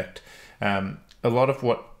aspect. A lot of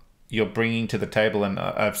what you're bringing to the table, and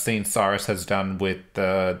I've seen Cyrus has done with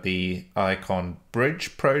the ICON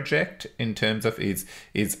Bridge project in terms of is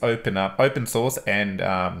open source and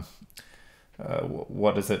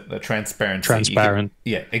what is it? The transparency. Transparent.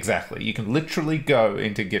 Yeah, exactly. You can literally go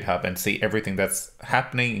into GitHub and see everything that's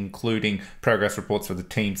happening, including progress reports for the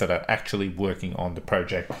teams that are actually working on the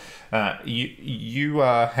project. You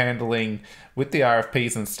are handling with the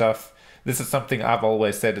RFPs and stuff. This is something I've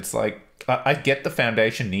always said. It's like, I get the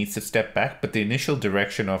foundation needs to step back, but the initial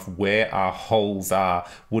direction of where our holes are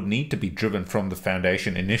would need to be driven from the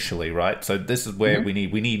foundation initially, right? So this is where we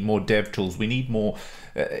need more dev tools. We need more,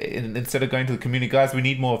 instead of going to the community, guys, we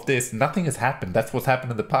need more of this. Nothing has happened. That's what's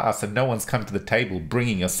happened in the past, and no one's come to the table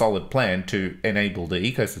bringing a solid plan to enable the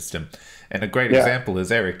ecosystem. And a great example is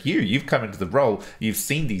Eric, you've come into the role, you've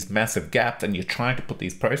seen these massive gaps, and you're trying to put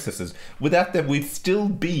these processes. Without them, we'd still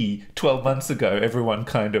be 12 months ago, everyone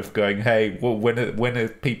kind of going, hey, well, when are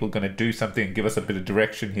people going to do something and give us a bit of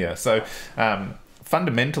direction here? So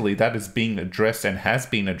fundamentally, that is being addressed and has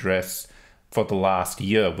been addressed for the last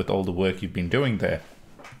year with all the work you've been doing there.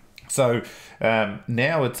 So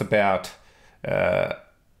now it's about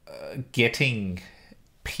getting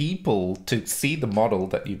people to see the model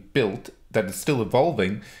that you've built that is still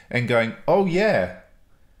evolving and going, oh yeah,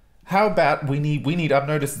 how about we need I've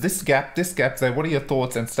noticed this gap there, what are your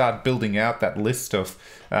thoughts? And start building out that list of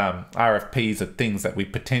RFPs of things that we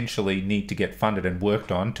potentially need to get funded and worked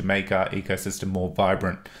on to make our ecosystem more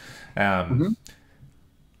vibrant.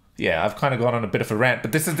 Yeah, I've kind of gone on a bit of a rant,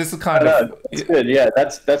 but this is kind of it's good. Yeah,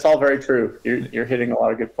 that's all very true. You're hitting a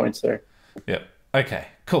lot of good points there. Yeah. Okay,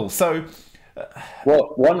 cool. So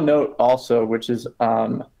well, one note also, which is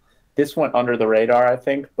this went under the radar, I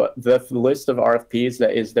think, but the list of RFPs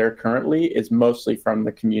that is there currently is mostly from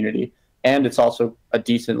the community, and it's also a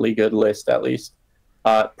decently good list, at least.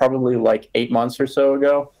 Probably like 8 months or so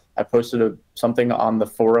ago, I posted something on the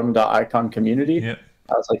forum.icon community. Yeah.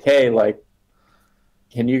 I was like, hey, like,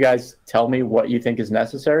 can you guys tell me what you think is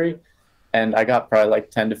necessary? And I got probably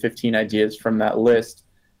like 10 to 15 ideas from that list,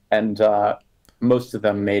 and most of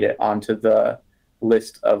them made it onto the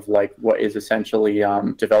list of like what is essentially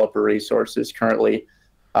developer resources currently.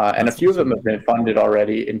 And a few of them have been funded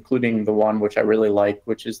already, including the one which I really like,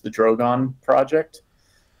 which is the Drogon project,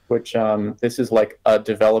 which this is like a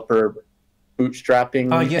developer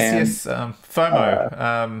bootstrapping. Oh, yes,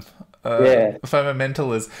 FOMO.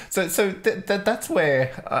 fundamental is. So that's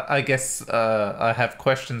where I guess I have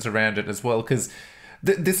questions around it as well, because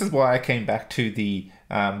this is why I came back to the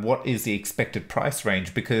what is the expected price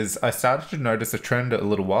range, because I started to notice a trend a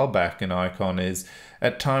little while back in Icon is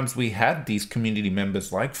at times we had these community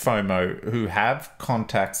members like FOMO who have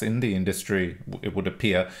contacts in the industry, it would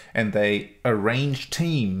appear, and they arrange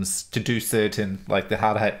teams to do certain, like the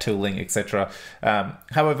hard hat tooling, etc.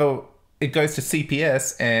 However, it goes to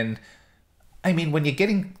CPS, and I mean, when you're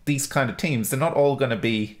getting these kind of teams, they're not all going to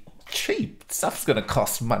be cheap. Stuff's going to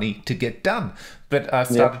cost money to get done. But I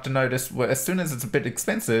started to notice, well, as soon as it's a bit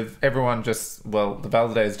expensive, everyone just, well, the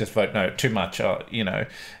validators just vote no, too much, you know.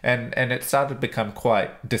 And it started to become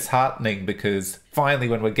quite disheartening, because finally,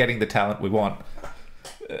 when we're getting the talent we want,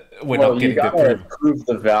 we're not getting the approval. You gotta prove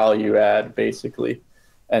the value add, basically.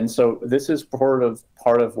 And so this is part of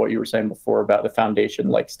what you were saying before about the foundation,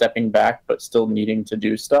 like stepping back but still needing to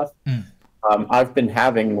do stuff. I've been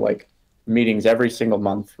having like meetings every single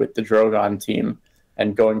month with the Drogon team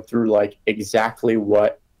and going through like exactly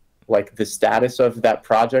what like the status of that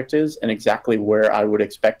project is and exactly where I would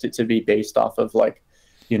expect it to be based off of like,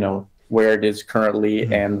 you know, where it is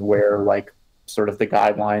currently and where like sort of the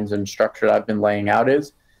guidelines and structure I've been laying out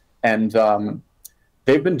is. And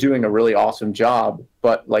they've been doing a really awesome job.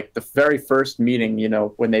 But like the very first meeting, you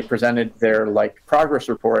know, when they presented their like progress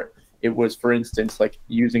report, it was, for instance, like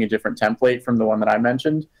using a different template from the one that I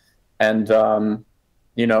mentioned. And,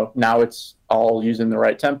 you know, now it's all using the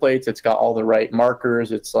right templates. It's got all the right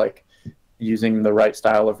markers. It's like using the right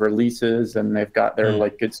style of releases, and they've got their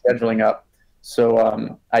like good scheduling up.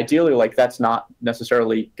 So ideally, like that's not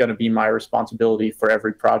necessarily going to be my responsibility for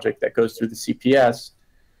every project that goes through the CPS.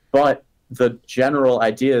 But the general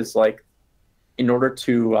idea is like, in order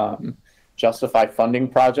to justify funding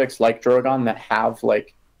projects like Drogon that have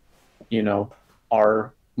like, you know,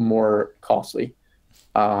 are more costly,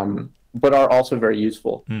 but are also very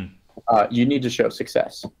useful. You need to show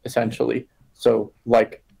success, essentially. So,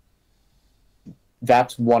 like,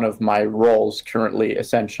 that's one of my roles currently,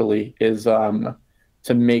 essentially, is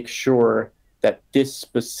to make sure that this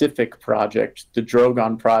specific project, the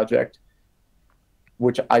Drogon project,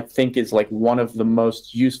 which I think is like one of the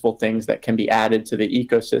most useful things that can be added to the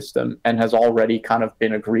ecosystem and has already kind of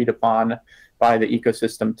been agreed upon by the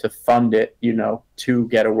ecosystem to fund it, you know, to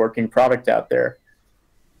get a working product out there,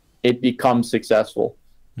 it becomes successful.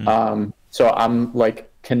 So I'm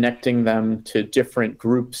like connecting them to different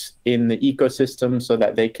groups in the ecosystem so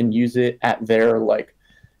that they can use it at their, like,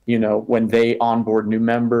 you know, when they onboard new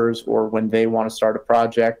members or when they want to start a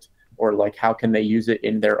project, or like how can they use it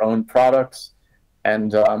in their own products,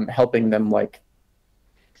 and helping them like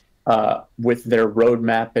with their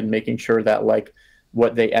roadmap and making sure that like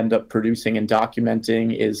what they end up producing and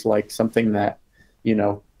documenting is like something that, you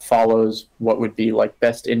know, follows what would be like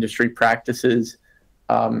best industry practices.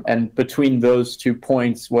 And between those 2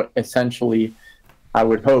 points, what essentially I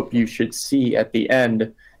would hope you should see at the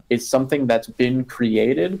end is something that's been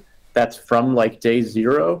created, that's from like day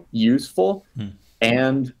zero useful,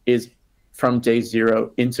 and is from day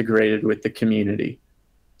zero integrated with the community.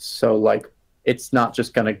 So like, it's not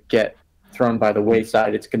just going to get thrown by the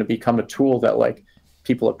wayside. It's going to become a tool that like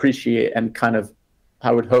people appreciate and kind of,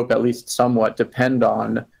 I would hope, at least somewhat depend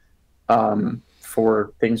on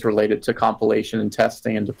for things related to compilation and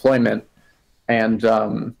testing and deployment. And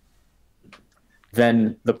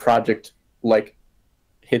then the project like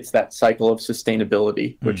hits that cycle of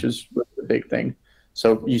sustainability, which is the big thing.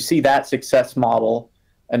 So you see that success model,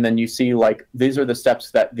 and then you see like, these are the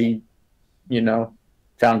steps that the, you know,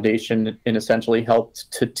 foundation in essentially helped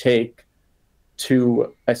to take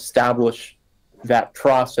to establish that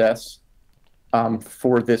process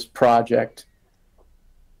for this project.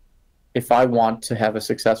 If I want to have a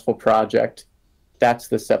successful project, that's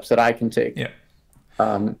the steps that I can take. Yeah.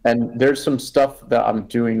 And there's some stuff that I'm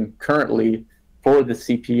doing currently for the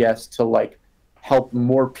CPS to like help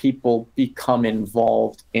more people become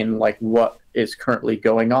involved in like what is currently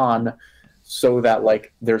going on, so that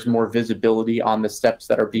like there's more visibility on the steps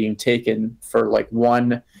that are being taken for like,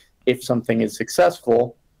 one, if something is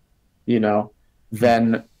successful, you know,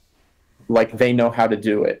 then like they know how to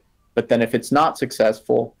do it. But then if it's not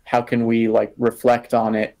successful, how can we like reflect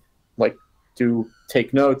on it, like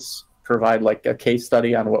take notes, provide like a case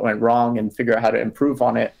study on what went wrong and figure out how to improve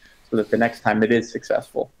on it so that the next time it is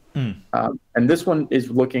successful. And this one is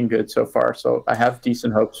looking good so far, so I have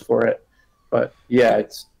decent hopes for it. But yeah,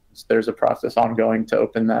 there's a process ongoing to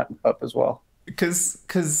open that up as well.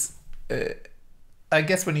 Because I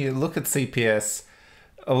guess when you look at CPS,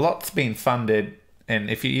 a lot's been funded, and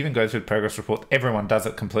if you even go through the progress report, everyone does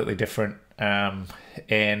it completely different.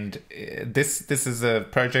 and this is a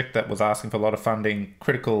project that was asking for a lot of funding,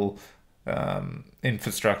 critical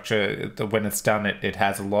infrastructure. When it's done, it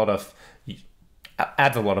has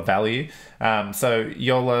adds a lot of value. So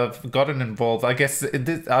you'll have gotten involved. I guess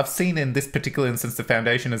I've seen in this particular instance, the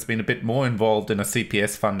foundation has been a bit more involved in a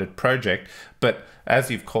CPS funded project, but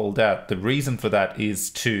as you've called out, the reason for that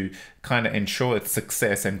is to kind of ensure its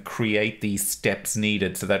success and create these steps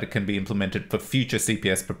needed so that it can be implemented for future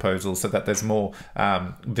CPS proposals, so that there's more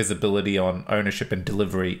visibility on ownership and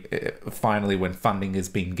delivery finally when funding is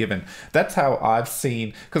being given. That's how I've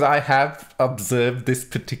seen, because I have observed this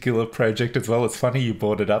particular project as well. It's funny you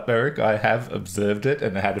brought it up, Eric. I have observed it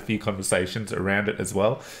and I had a few conversations around it as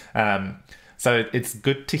well. So it's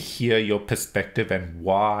good to hear your perspective and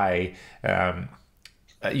why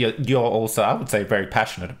you're also, I would say, very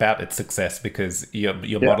passionate about its success, because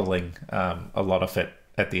you're modeling a lot of it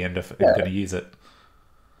at the end of it, and going to use it.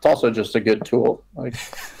 It's also just a good tool. Like,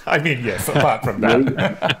 I mean, yes, apart from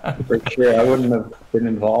that. For sure. I wouldn't have been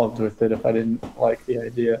involved with it if I didn't like the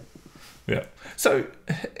idea. Yeah. So,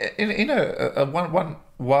 while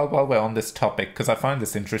we're on this topic, because I find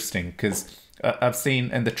this interesting, because I've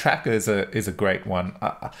seen, and the tracker is a great one.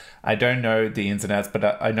 I don't know the ins and outs,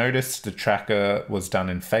 but I noticed the tracker was done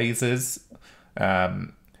in phases.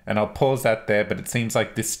 And I'll pause that there, but it seems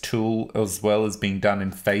like this tool as well is being done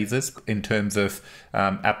in phases in terms of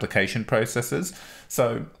application processes.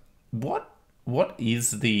 So what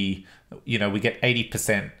is the, we get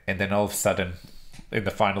 80% and then all of a sudden in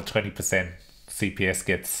the final 20% CPS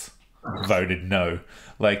gets voted no.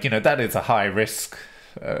 Like, that is a high risk.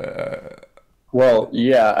 Well,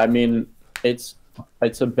 yeah, I mean, it's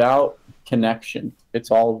about connection. It's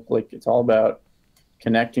all about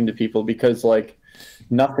connecting to people, because like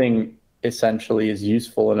nothing essentially is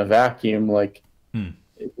useful in a vacuum. Like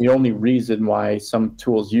the only reason why some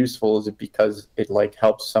tool is useful is because it like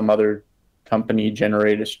helps some other company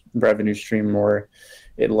generate a revenue stream, or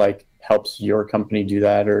it like helps your company do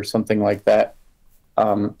that or something like that.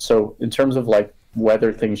 So in terms of like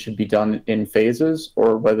whether things should be done in phases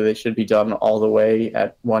or whether they should be done all the way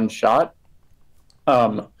at one shot,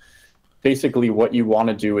 basically what you want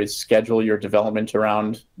to do is schedule your development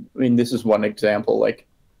around, I mean, this is one example, like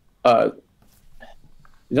you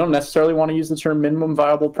don't necessarily want to use the term minimum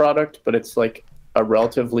viable product, but it's like a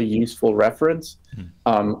relatively useful reference.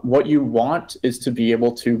 What you want is to be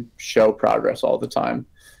able to show progress all the time.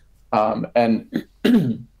 And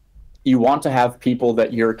you want to have people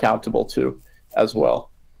that you're accountable to as well.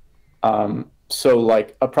 So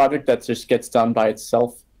like a project that just gets done by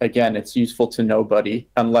itself, again, it's useful to nobody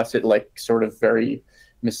unless it like sort of very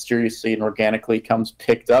mysteriously and organically comes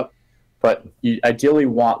picked up. But you ideally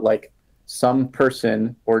want like some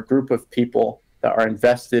person or group of people that are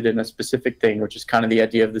invested in a specific thing, which is kind of the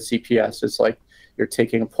idea of the CPS. It's like you're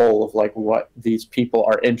taking a poll of like what these people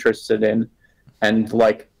are interested in, and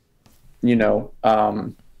like,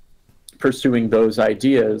 pursuing those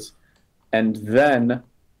ideas. And then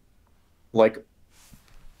like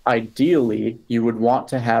ideally you would want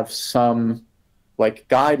to have some like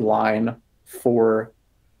guideline for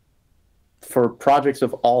projects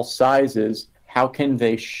of all sizes. How can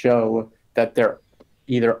they show that they're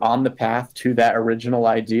either on the path to that original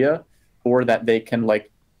idea, or that they can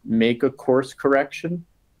like make a course correction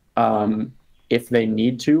if they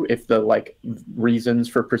need to, if the like reasons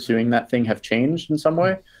for pursuing that thing have changed in some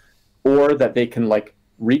way, or that they can like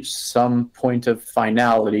reach some point of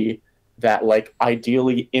finality that like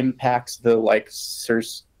ideally impacts the like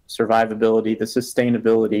survivability, the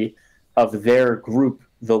sustainability of their group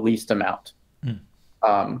the least amount.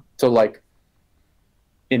 So like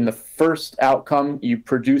in the first outcome, you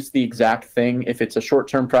produce the exact thing. If it's a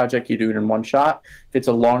short-term project, you do it in one shot. If it's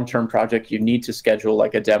a long-term project, you need to schedule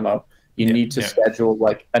like a demo. You need to schedule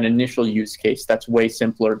like an initial use case that's way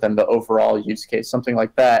simpler than the overall use case, something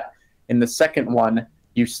like that. In the second one,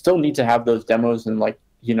 you still need to have those demos and like,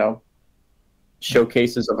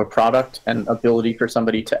 showcases of a product and ability for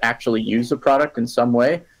somebody to actually use the product in some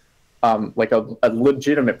way, like a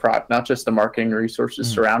legitimate product, not just the marketing resources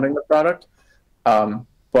surrounding the product.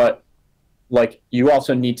 But like you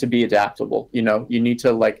also need to be adaptable. You need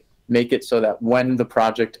to like make it so that when the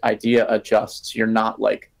project idea adjusts, you're not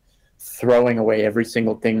like throwing away every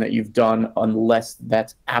single thing that you've done unless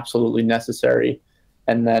that's absolutely necessary.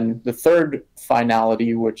 And then the third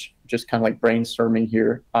finality, which just kind of like brainstorming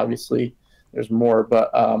here, obviously there's more,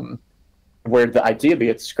 but where the idea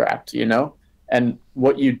gets scrapped, and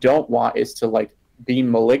what you don't want is to like be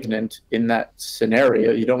malignant in that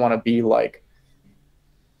scenario. You don't want to be like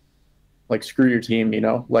screw your team,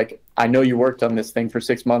 like I know you worked on this thing for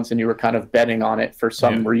 6 months and you were kind of betting on it for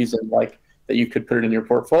some reason. Like that you could put it in your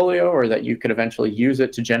portfolio or that you could eventually use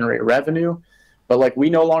it to generate revenue. But like, we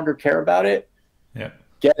no longer care about it. Yeah.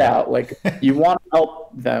 Get out. Like, you want to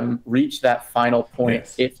help them reach that final point.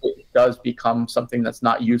 Yes. If it does become something that's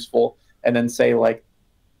not useful, and then say like,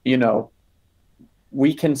 you know,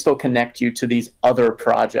 we can still connect you to these other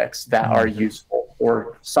projects that are useful,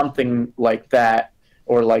 or something like that,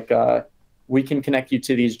 or like we can connect you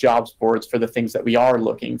to these jobs boards for the things that we are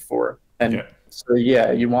looking for. And so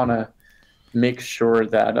yeah, you want to make sure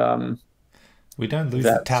that we don't lose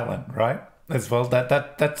the talent, right? As well,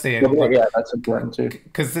 that's the end. Yeah, that's important too.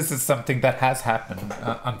 Because this is something that has happened,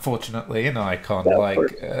 unfortunately, in ICON.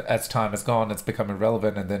 As time has gone, it's become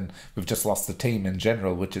irrelevant, and then we've just lost the team in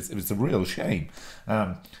general, which is, it was a real shame.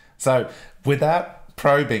 So, without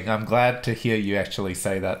probing, I'm glad to hear you actually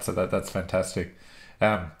say that. So that's fantastic.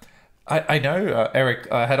 I know,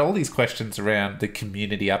 Eric, I had all these questions around the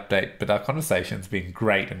community update, but our conversation's been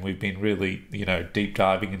great, and we've been really, deep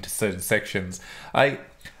diving into certain sections.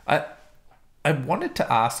 I wanted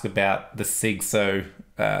to ask about the SIGs, so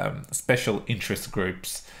special interest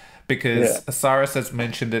groups, because Cyrus has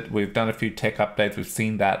mentioned it. We've done a few tech updates. We've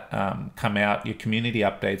seen that come out. Your community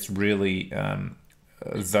updates really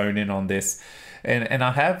zone in on this. And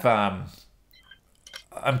I have...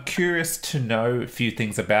 I'm curious to know a few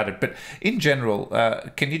things about it. But in general,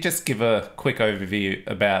 can you just give a quick overview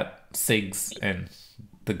about SIGs and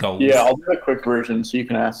the goals? Yeah, I'll do a quick version so you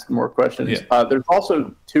can ask more questions. Yeah. There's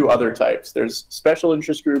also two other types. There's special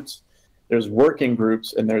interest groups, there's working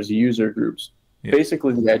groups, and there's user groups. Yeah.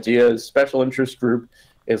 Basically, the idea is special interest group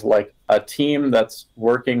is like a team that's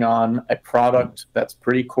working on a product that's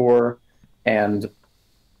pretty core, and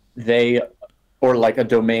or like a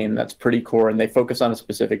domain that's pretty core, and they focus on a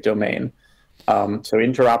specific domain. So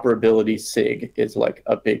interoperability SIG is like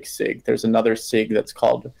a big SIG. There's another SIG that's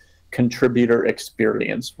called contributor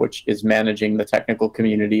experience, which is managing the technical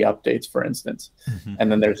community updates, for instance. Mm-hmm.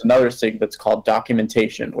 And then there's another SIG that's called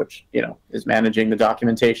documentation, which, is managing the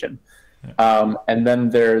documentation. Yeah. And then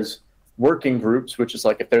there's working groups, which is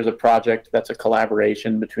like if there's a project that's a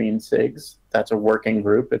collaboration between SIGs, that's a working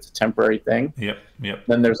group. It's a temporary thing. Yep.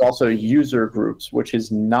 Then there's also user groups, which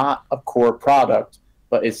is not a core product,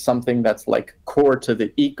 but is something that's like core to the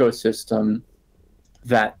ecosystem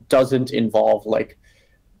that doesn't involve like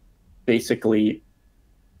basically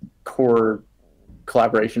core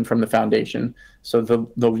collaboration from the foundation. So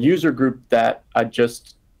the user group that I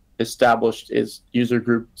just established is user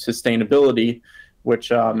group sustainability,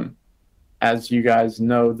 which as you guys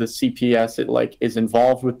know, the CPS, it is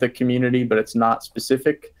involved with the community, but it's not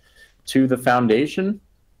specific to the foundation.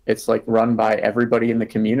 It's like run by everybody in the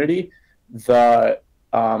community. The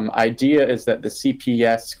idea is that the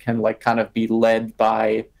CPS can kind of be led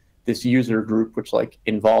by this user group, which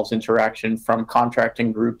involves interaction from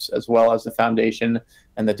contracting groups as well as the foundation,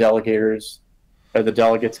 and the delegators or the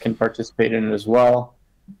delegates can participate in it as well.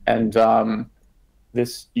 And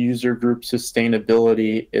this user group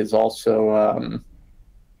sustainability is also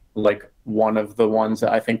one of the ones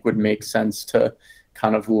that I think would make sense to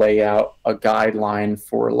kind of lay out a guideline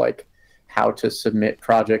for how to submit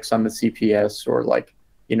projects on the CPS, or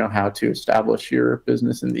how to establish your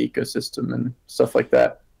business in the ecosystem and stuff like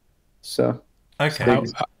that. So okay,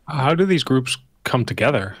 how do these groups come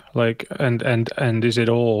together? And is it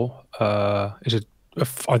all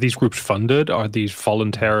are these groups funded? Are these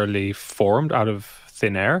voluntarily formed out of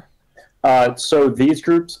thin air? So these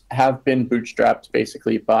groups have been bootstrapped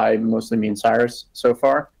basically by mostly me and Cyrus so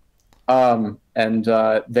far. And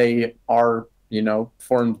they are,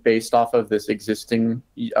 formed based off of this existing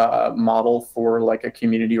model for a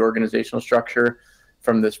community organizational structure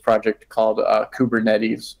from this project called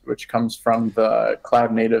Kubernetes, which comes from the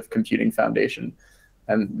Cloud Native Computing Foundation.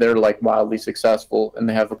 And they're wildly successful, and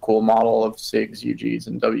they have a cool model of SIGs, UGs,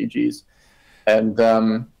 and WGs.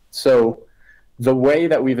 And so the way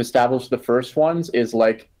that we've established the first ones is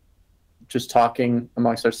just talking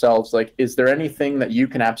amongst ourselves, is there anything that you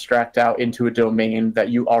can abstract out into a domain that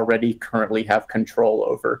you already currently have control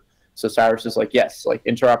over? So Cyrus is yes,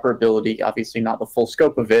 interoperability, obviously not the full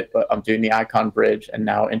scope of it, but I'm doing the ICON bridge and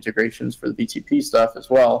now integrations for the BTP stuff as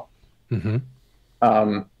well. Mm-hmm.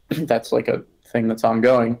 That's a thing that's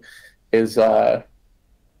ongoing, is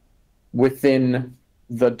within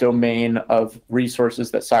the domain of resources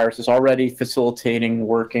that Cyrus is already facilitating,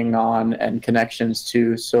 working on, and connections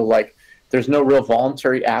to. So there's no real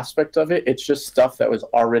voluntary aspect of it. It's just stuff that was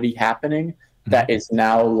already happening that is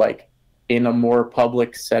now in a more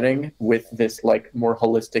public setting with this more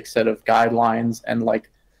holistic set of guidelines and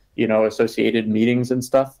associated meetings and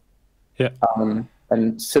stuff. Yeah.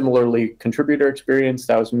 And similarly, contributor experience,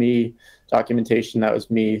 that was me. Documentation, that was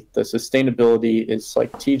me. The sustainability is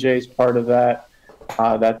like TJ's part of that.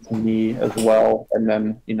 That's me as well. And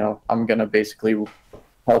then, you know, I'm going to basically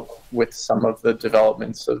help with some of the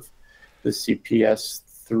developments of the CPS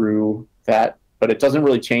through that. But it doesn't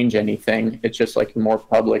really change anything. It's just like more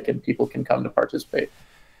public and people can come to participate.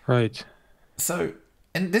 Right. So,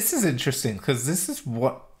 and this is interesting because this is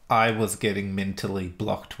what I was getting mentally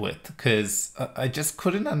blocked with, because I just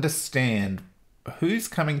couldn't understand who's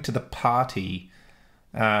coming to the party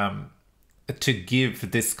to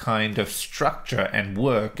give this kind of structure and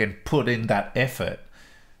work and put in that effort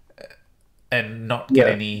and not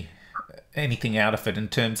get anything out of it in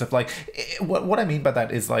terms of like, what I mean by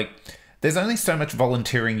that is like, there's only so much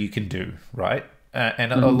volunteering you can do, right?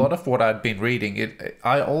 And a lot of what I'd been reading,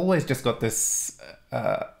 I always just got this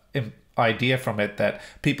idea from it that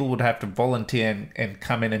people would have to volunteer and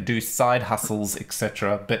come in and do side hustles,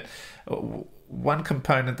 etc. But one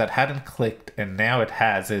component that hadn't clicked and now it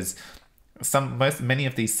has is many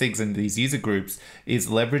of these SIGs and these user groups is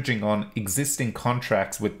leveraging on existing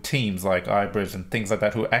contracts with teams like IBRs and things like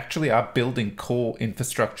that who actually are building core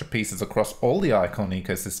infrastructure pieces across all the ICON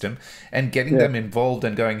ecosystem and getting them involved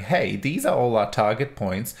and going, hey, these are all our target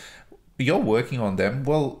points. You're working on them.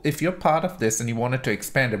 Well, if you're part of this and you wanted to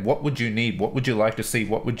expand it, what would you need? What would you like to see?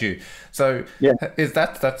 What would you? So is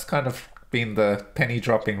that's kind of been the penny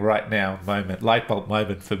dropping right now moment, light bulb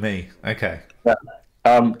moment for me. Okay. Yeah.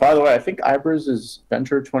 By the way, I think IBRs is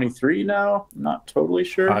Venture 23 now. I'm not totally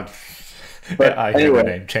sure. But I hear the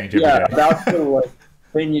name change every day. That's the like,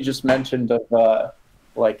 thing you just mentioned of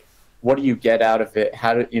like, what do you get out of it?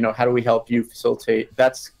 How do we help you facilitate?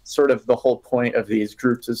 That's sort of the whole point of these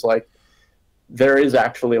groups is like, there is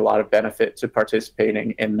actually a lot of benefit to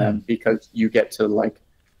participating in them because you get to like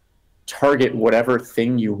target whatever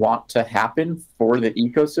thing you want to happen for the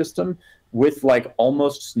ecosystem with like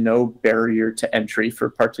almost no barrier to entry for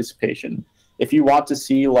participation. If you want to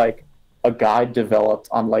see like a guide developed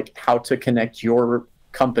on like how to connect your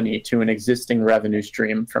company to an existing revenue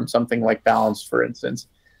stream from something like Balance, for instance,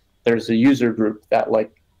 there's a user group that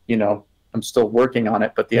like, you know, I'm still working on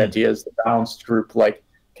it, but the idea is the Balanced group like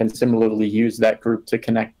can similarly use that group to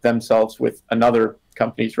connect themselves with another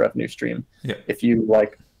company's revenue stream. Yeah. If you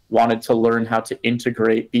like wanted to learn how to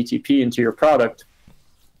integrate BTP into your product,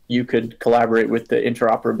 you could collaborate with the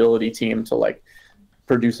interoperability team to like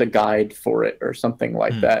produce a guide for it or something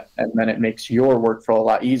like that. And then it makes your workflow a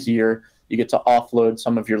lot easier. You get to offload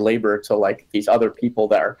some of your labor to like these other people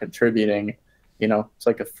that are contributing. You know, it's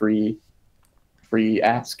like a free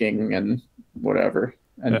asking and whatever.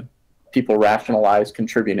 And people rationalize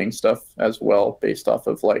contributing stuff as well based off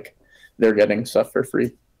of like they're getting stuff for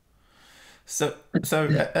free. So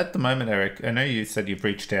at the moment, Eric, I know you said you've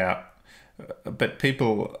reached out, but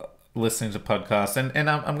people listening to podcasts, and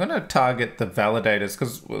I'm going to target the validators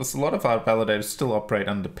because a lot of our validators still operate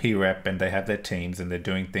under PREP and they have their teams and they're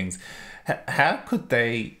doing things. How could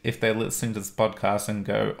they, if they're listening to this podcast and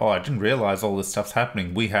go, oh, I didn't realize all this stuff's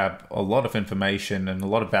happening. We have a lot of information and a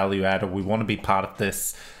lot of value add, or we want to be part of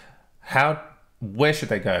this. Where should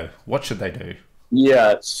they go? What should they do?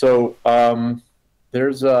 Yeah, so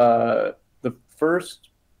there's the first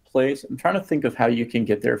place, I'm trying to think of how you can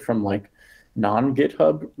get there from like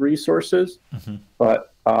non-GitHub resources,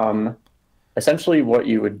 but essentially what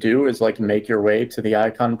you would do is like make your way to the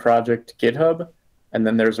ICON project GitHub, and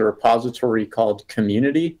then there's a repository called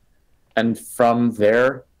community, and from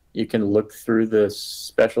there you can look through the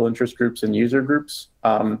special interest groups and user groups.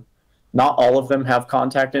 Not all of them have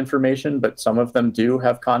contact information, but some of them do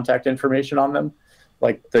have contact information on them,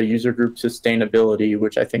 like the user group sustainability,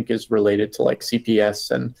 which I think is related to like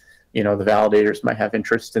CPS, and you know the validators might have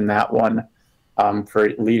interest in that one. For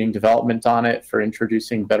leading development on it, for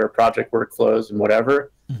introducing better project workflows and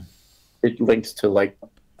whatever. It links to like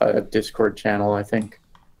a Discord channel, I think,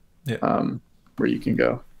 where you can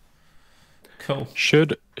go. Cool.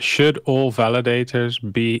 Should all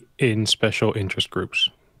validators be in special interest groups?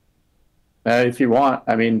 If you want,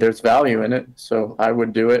 I mean, there's value in it, so I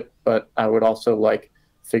would do it, but I would also like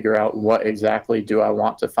figure out what exactly do I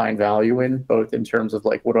want to find value in, both in terms of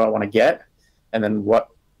like what do I want to get, and then what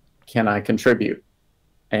can I contribute?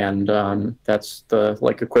 And that's the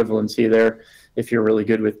like equivalency there. If you're really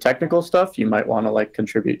good with technical stuff, you might want to like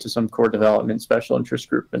contribute to some core development special interest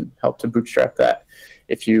group and help to bootstrap that.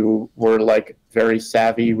 If you were like very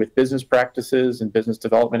savvy with business practices and business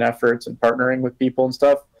development efforts and partnering with people and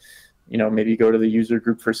stuff, you know, maybe go to the user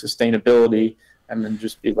group for sustainability and then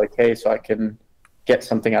just be like, hey, so I can get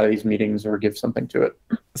something out of these meetings or give something to it.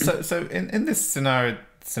 So in this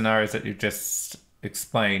scenarios that you've just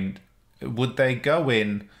explained, would they go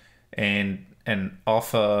in and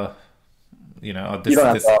offer, you know, you don't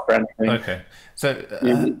have to offer anything. Okay, so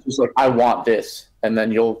it's just like, I want this, and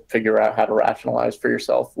then you'll figure out how to rationalize for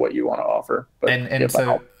yourself what you want to offer. But and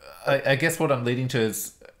so I guess what I'm leading to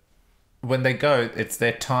is, when they go, it's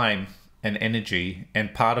their time and energy,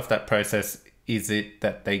 and part of that process is it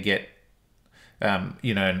that they get,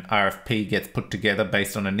 you know, an RFP gets put together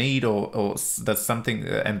based on a need, or there's something,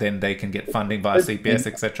 and then they can get funding via CPS,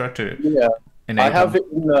 etc. to enable. I have it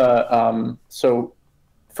in the so,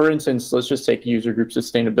 for instance, let's just take user group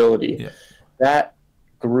sustainability. Yeah. That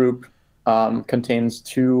group contains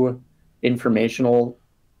 2 informational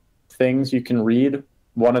things you can read.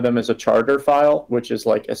 One of them is a charter file, which is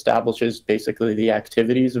like establishes basically the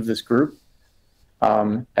activities of this group.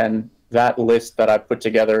 And that list that I put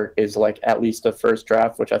together is like at least a first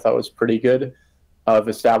draft, which I thought was pretty good, of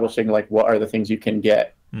establishing like what are the things you can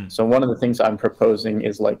get. So one of the things I'm proposing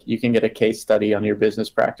is like you can get a case study on your business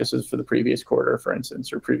practices for the previous quarter, for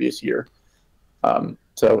instance, or previous year.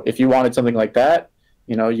 So if you wanted something like that,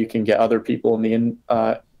 you know, you can get other people in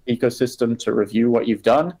the ecosystem to review what you've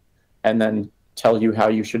done and then tell you how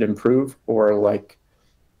you should improve. Or like,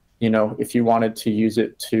 you know, if you wanted to use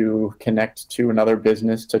it to connect to another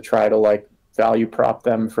business to try to like value prop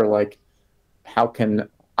them for like, how can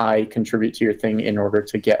I contribute to your thing in order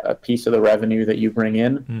to get a piece of the revenue that you bring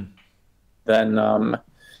in, then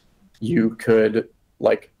you could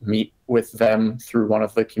like meet with them through one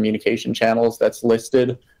of the communication channels that's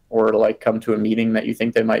listed, or like come to a meeting that you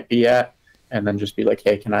think they might be at, and then just be like,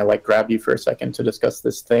 hey, can I like grab you for a second to discuss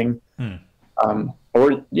this thing?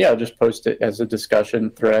 Or yeah, just post it as a discussion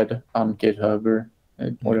thread on GitHub or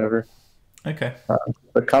whatever. Okay.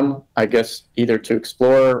 But come, I guess, either to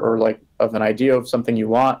explore or like of an idea of something you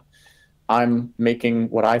want. I'm making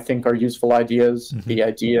what I think are useful ideas. The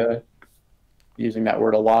idea, using that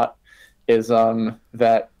word a lot, is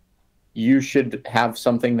that you should have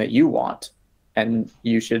something that you want, and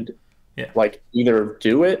you should like either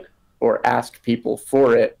do it or ask people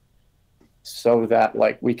for it, so that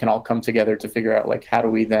like we can all come together to figure out like how do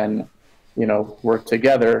we then, you know, work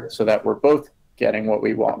together so that we're both getting what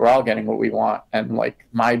we want. We're all getting what we want, and like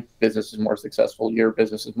my business is more successful, your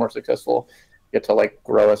business is more successful, get to like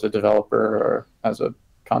grow as a developer or as a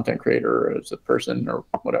content creator or as a person or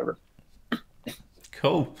whatever.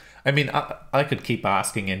 Cool. I mean, I could keep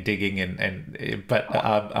asking and digging,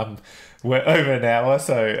 but we're over an hour,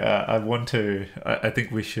 so I think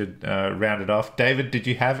we should round it off. David, did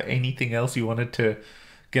you have anything else you wanted to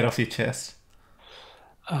get off your chest?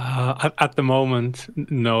 At the moment,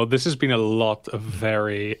 no. This has been a lot of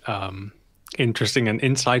very interesting and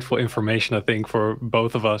insightful information, I think, for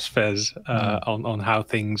both of us, Fez, on how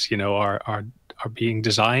things, you know, are being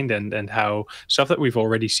designed, and how stuff that we've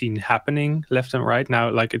already seen happening left and right now,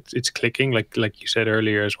 like it's clicking, like you said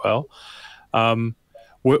earlier as well.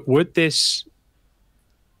 Would this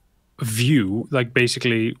view, like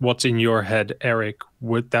basically what's in your head, Eric,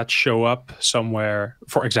 would that show up somewhere,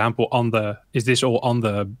 for example, is this all on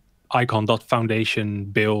the icon.foundation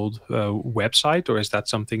build website, or is that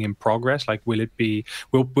something in progress? Like, will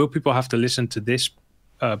people have to listen to this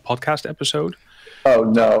podcast episode? Oh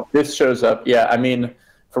no, this shows up. Yeah, I mean,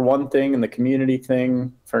 for one thing in the community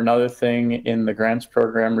thing, for another thing in the grants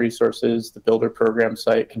program resources, the builder program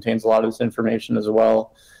site contains a lot of this information as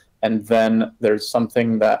well. And then there's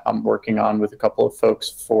something that I'm working on with a couple of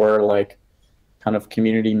folks for like kind of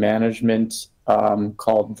community management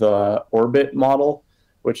called the Orbit model,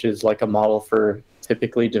 which is like a model for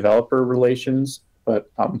typically developer relations,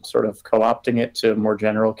 but I'm sort of co-opting it to more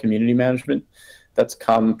general community management. That's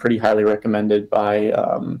come pretty highly recommended by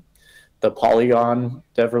the Polygon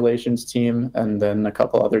dev relations team, and then a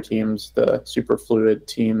couple other teams, the Superfluid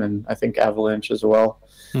team, and I think Avalanche as well.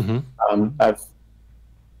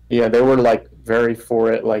 They were like very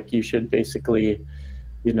for it. Like, you should basically,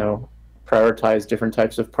 you know, prioritize different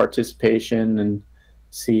types of participation and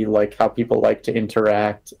see like how people like to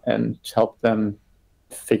interact, and help them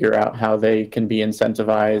figure out how they can be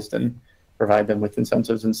incentivized, and provide them with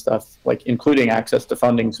incentives and stuff, like including access to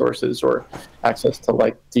funding sources or access to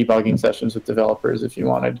like debugging sessions with developers if you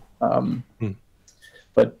wanted.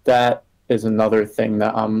 But that is another thing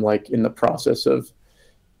that I'm like in the process of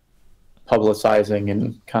publicizing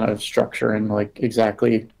and kind of structuring, like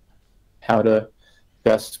exactly how to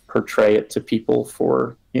best portray it to people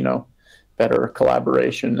for, you know, better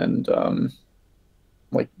collaboration and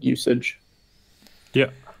like usage. Yeah.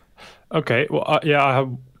 Okay. Well, I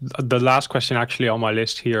have the last question actually on my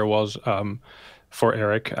list here was for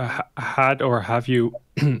Eric. Have you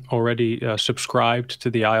already subscribed to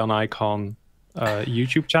the Icon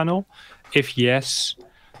YouTube channel? If yes,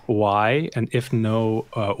 why? And if no,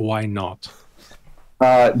 why not?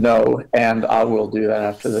 No, and I will do that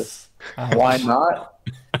after this. Why not?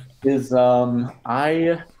 Is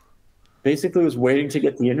I basically was waiting to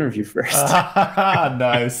get the interview first.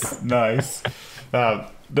 Nice. No,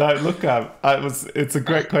 look, it's a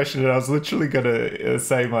great question, and I was literally going to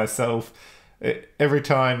say myself, every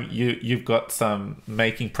time you've got some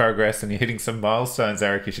making progress and you're hitting some milestones,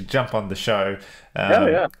 Eric, you should jump on the show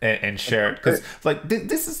and share it, because like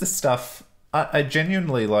this is the stuff I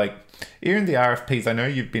genuinely like. Here in the RFPs, I know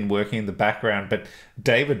you've been working in the background, but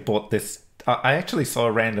David bought this. I actually saw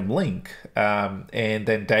a random link, and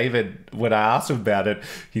then David, when I asked him about it,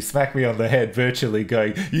 he smacked me on the head virtually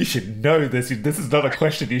going, "You should know this. This is not a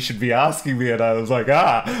question you should be asking me." And I was like,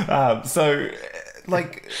 so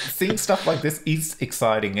like seeing stuff like this is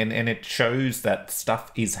exciting, and it shows that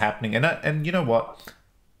stuff is happening. And you know what?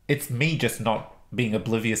 It's me just not being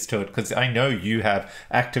oblivious to it, because I know you have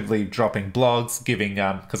actively dropping blogs, giving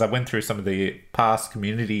because I went through some of the past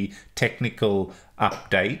community technical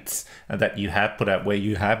updates that you have put out where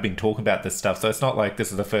you have been talking about this stuff. So it's not like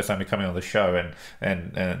this is the first time you're coming on the show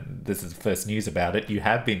and this is the first news about it. You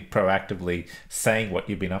have been proactively saying what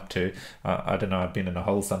you've been up to. I don't know, I've been in a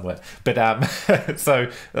hole somewhere, but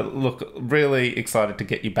so look, really excited to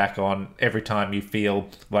get you back on every time you feel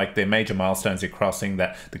like there are major milestones you're crossing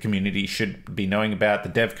that the community should be knowing about, the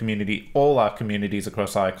dev community, all our communities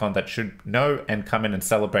across ICON that should know and come in and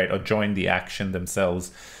celebrate or join the action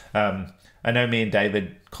themselves. I know me and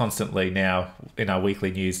David constantly now in our weekly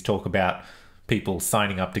news talk about people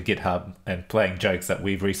signing up to GitHub and playing jokes that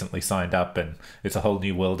we've recently signed up, and it's a whole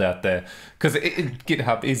new world out there, because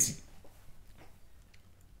GitHub is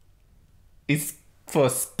for a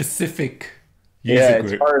specific user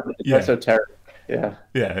group. Hard. It's esoteric.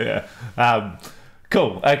 Yeah.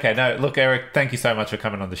 Cool. Okay. No, look, Eric, thank you so much for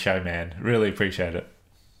coming on the show, man. Really appreciate it.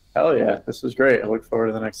 Hell yeah, this was great. I look forward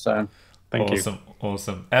to the next time. Thank you.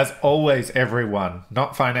 Awesome. As always, everyone,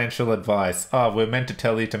 not financial advice. We're meant to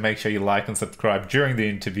tell you to make sure you like and subscribe during the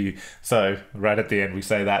interview. So right at the end, we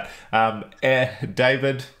say that.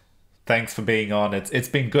 David, thanks for being on. It's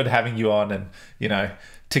been good having you on and,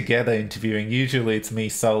 together interviewing. Usually it's me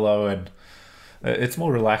solo, and it's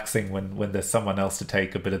more relaxing when there's someone else to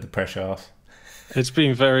take a bit of the pressure off. It's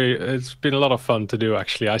been a lot of fun to do,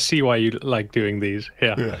 actually. I see why you like doing these.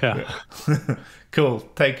 Yeah. Cool.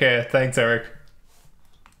 Take care. Thanks, Eric.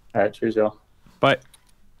 All right. Cheers, y'all. Bye.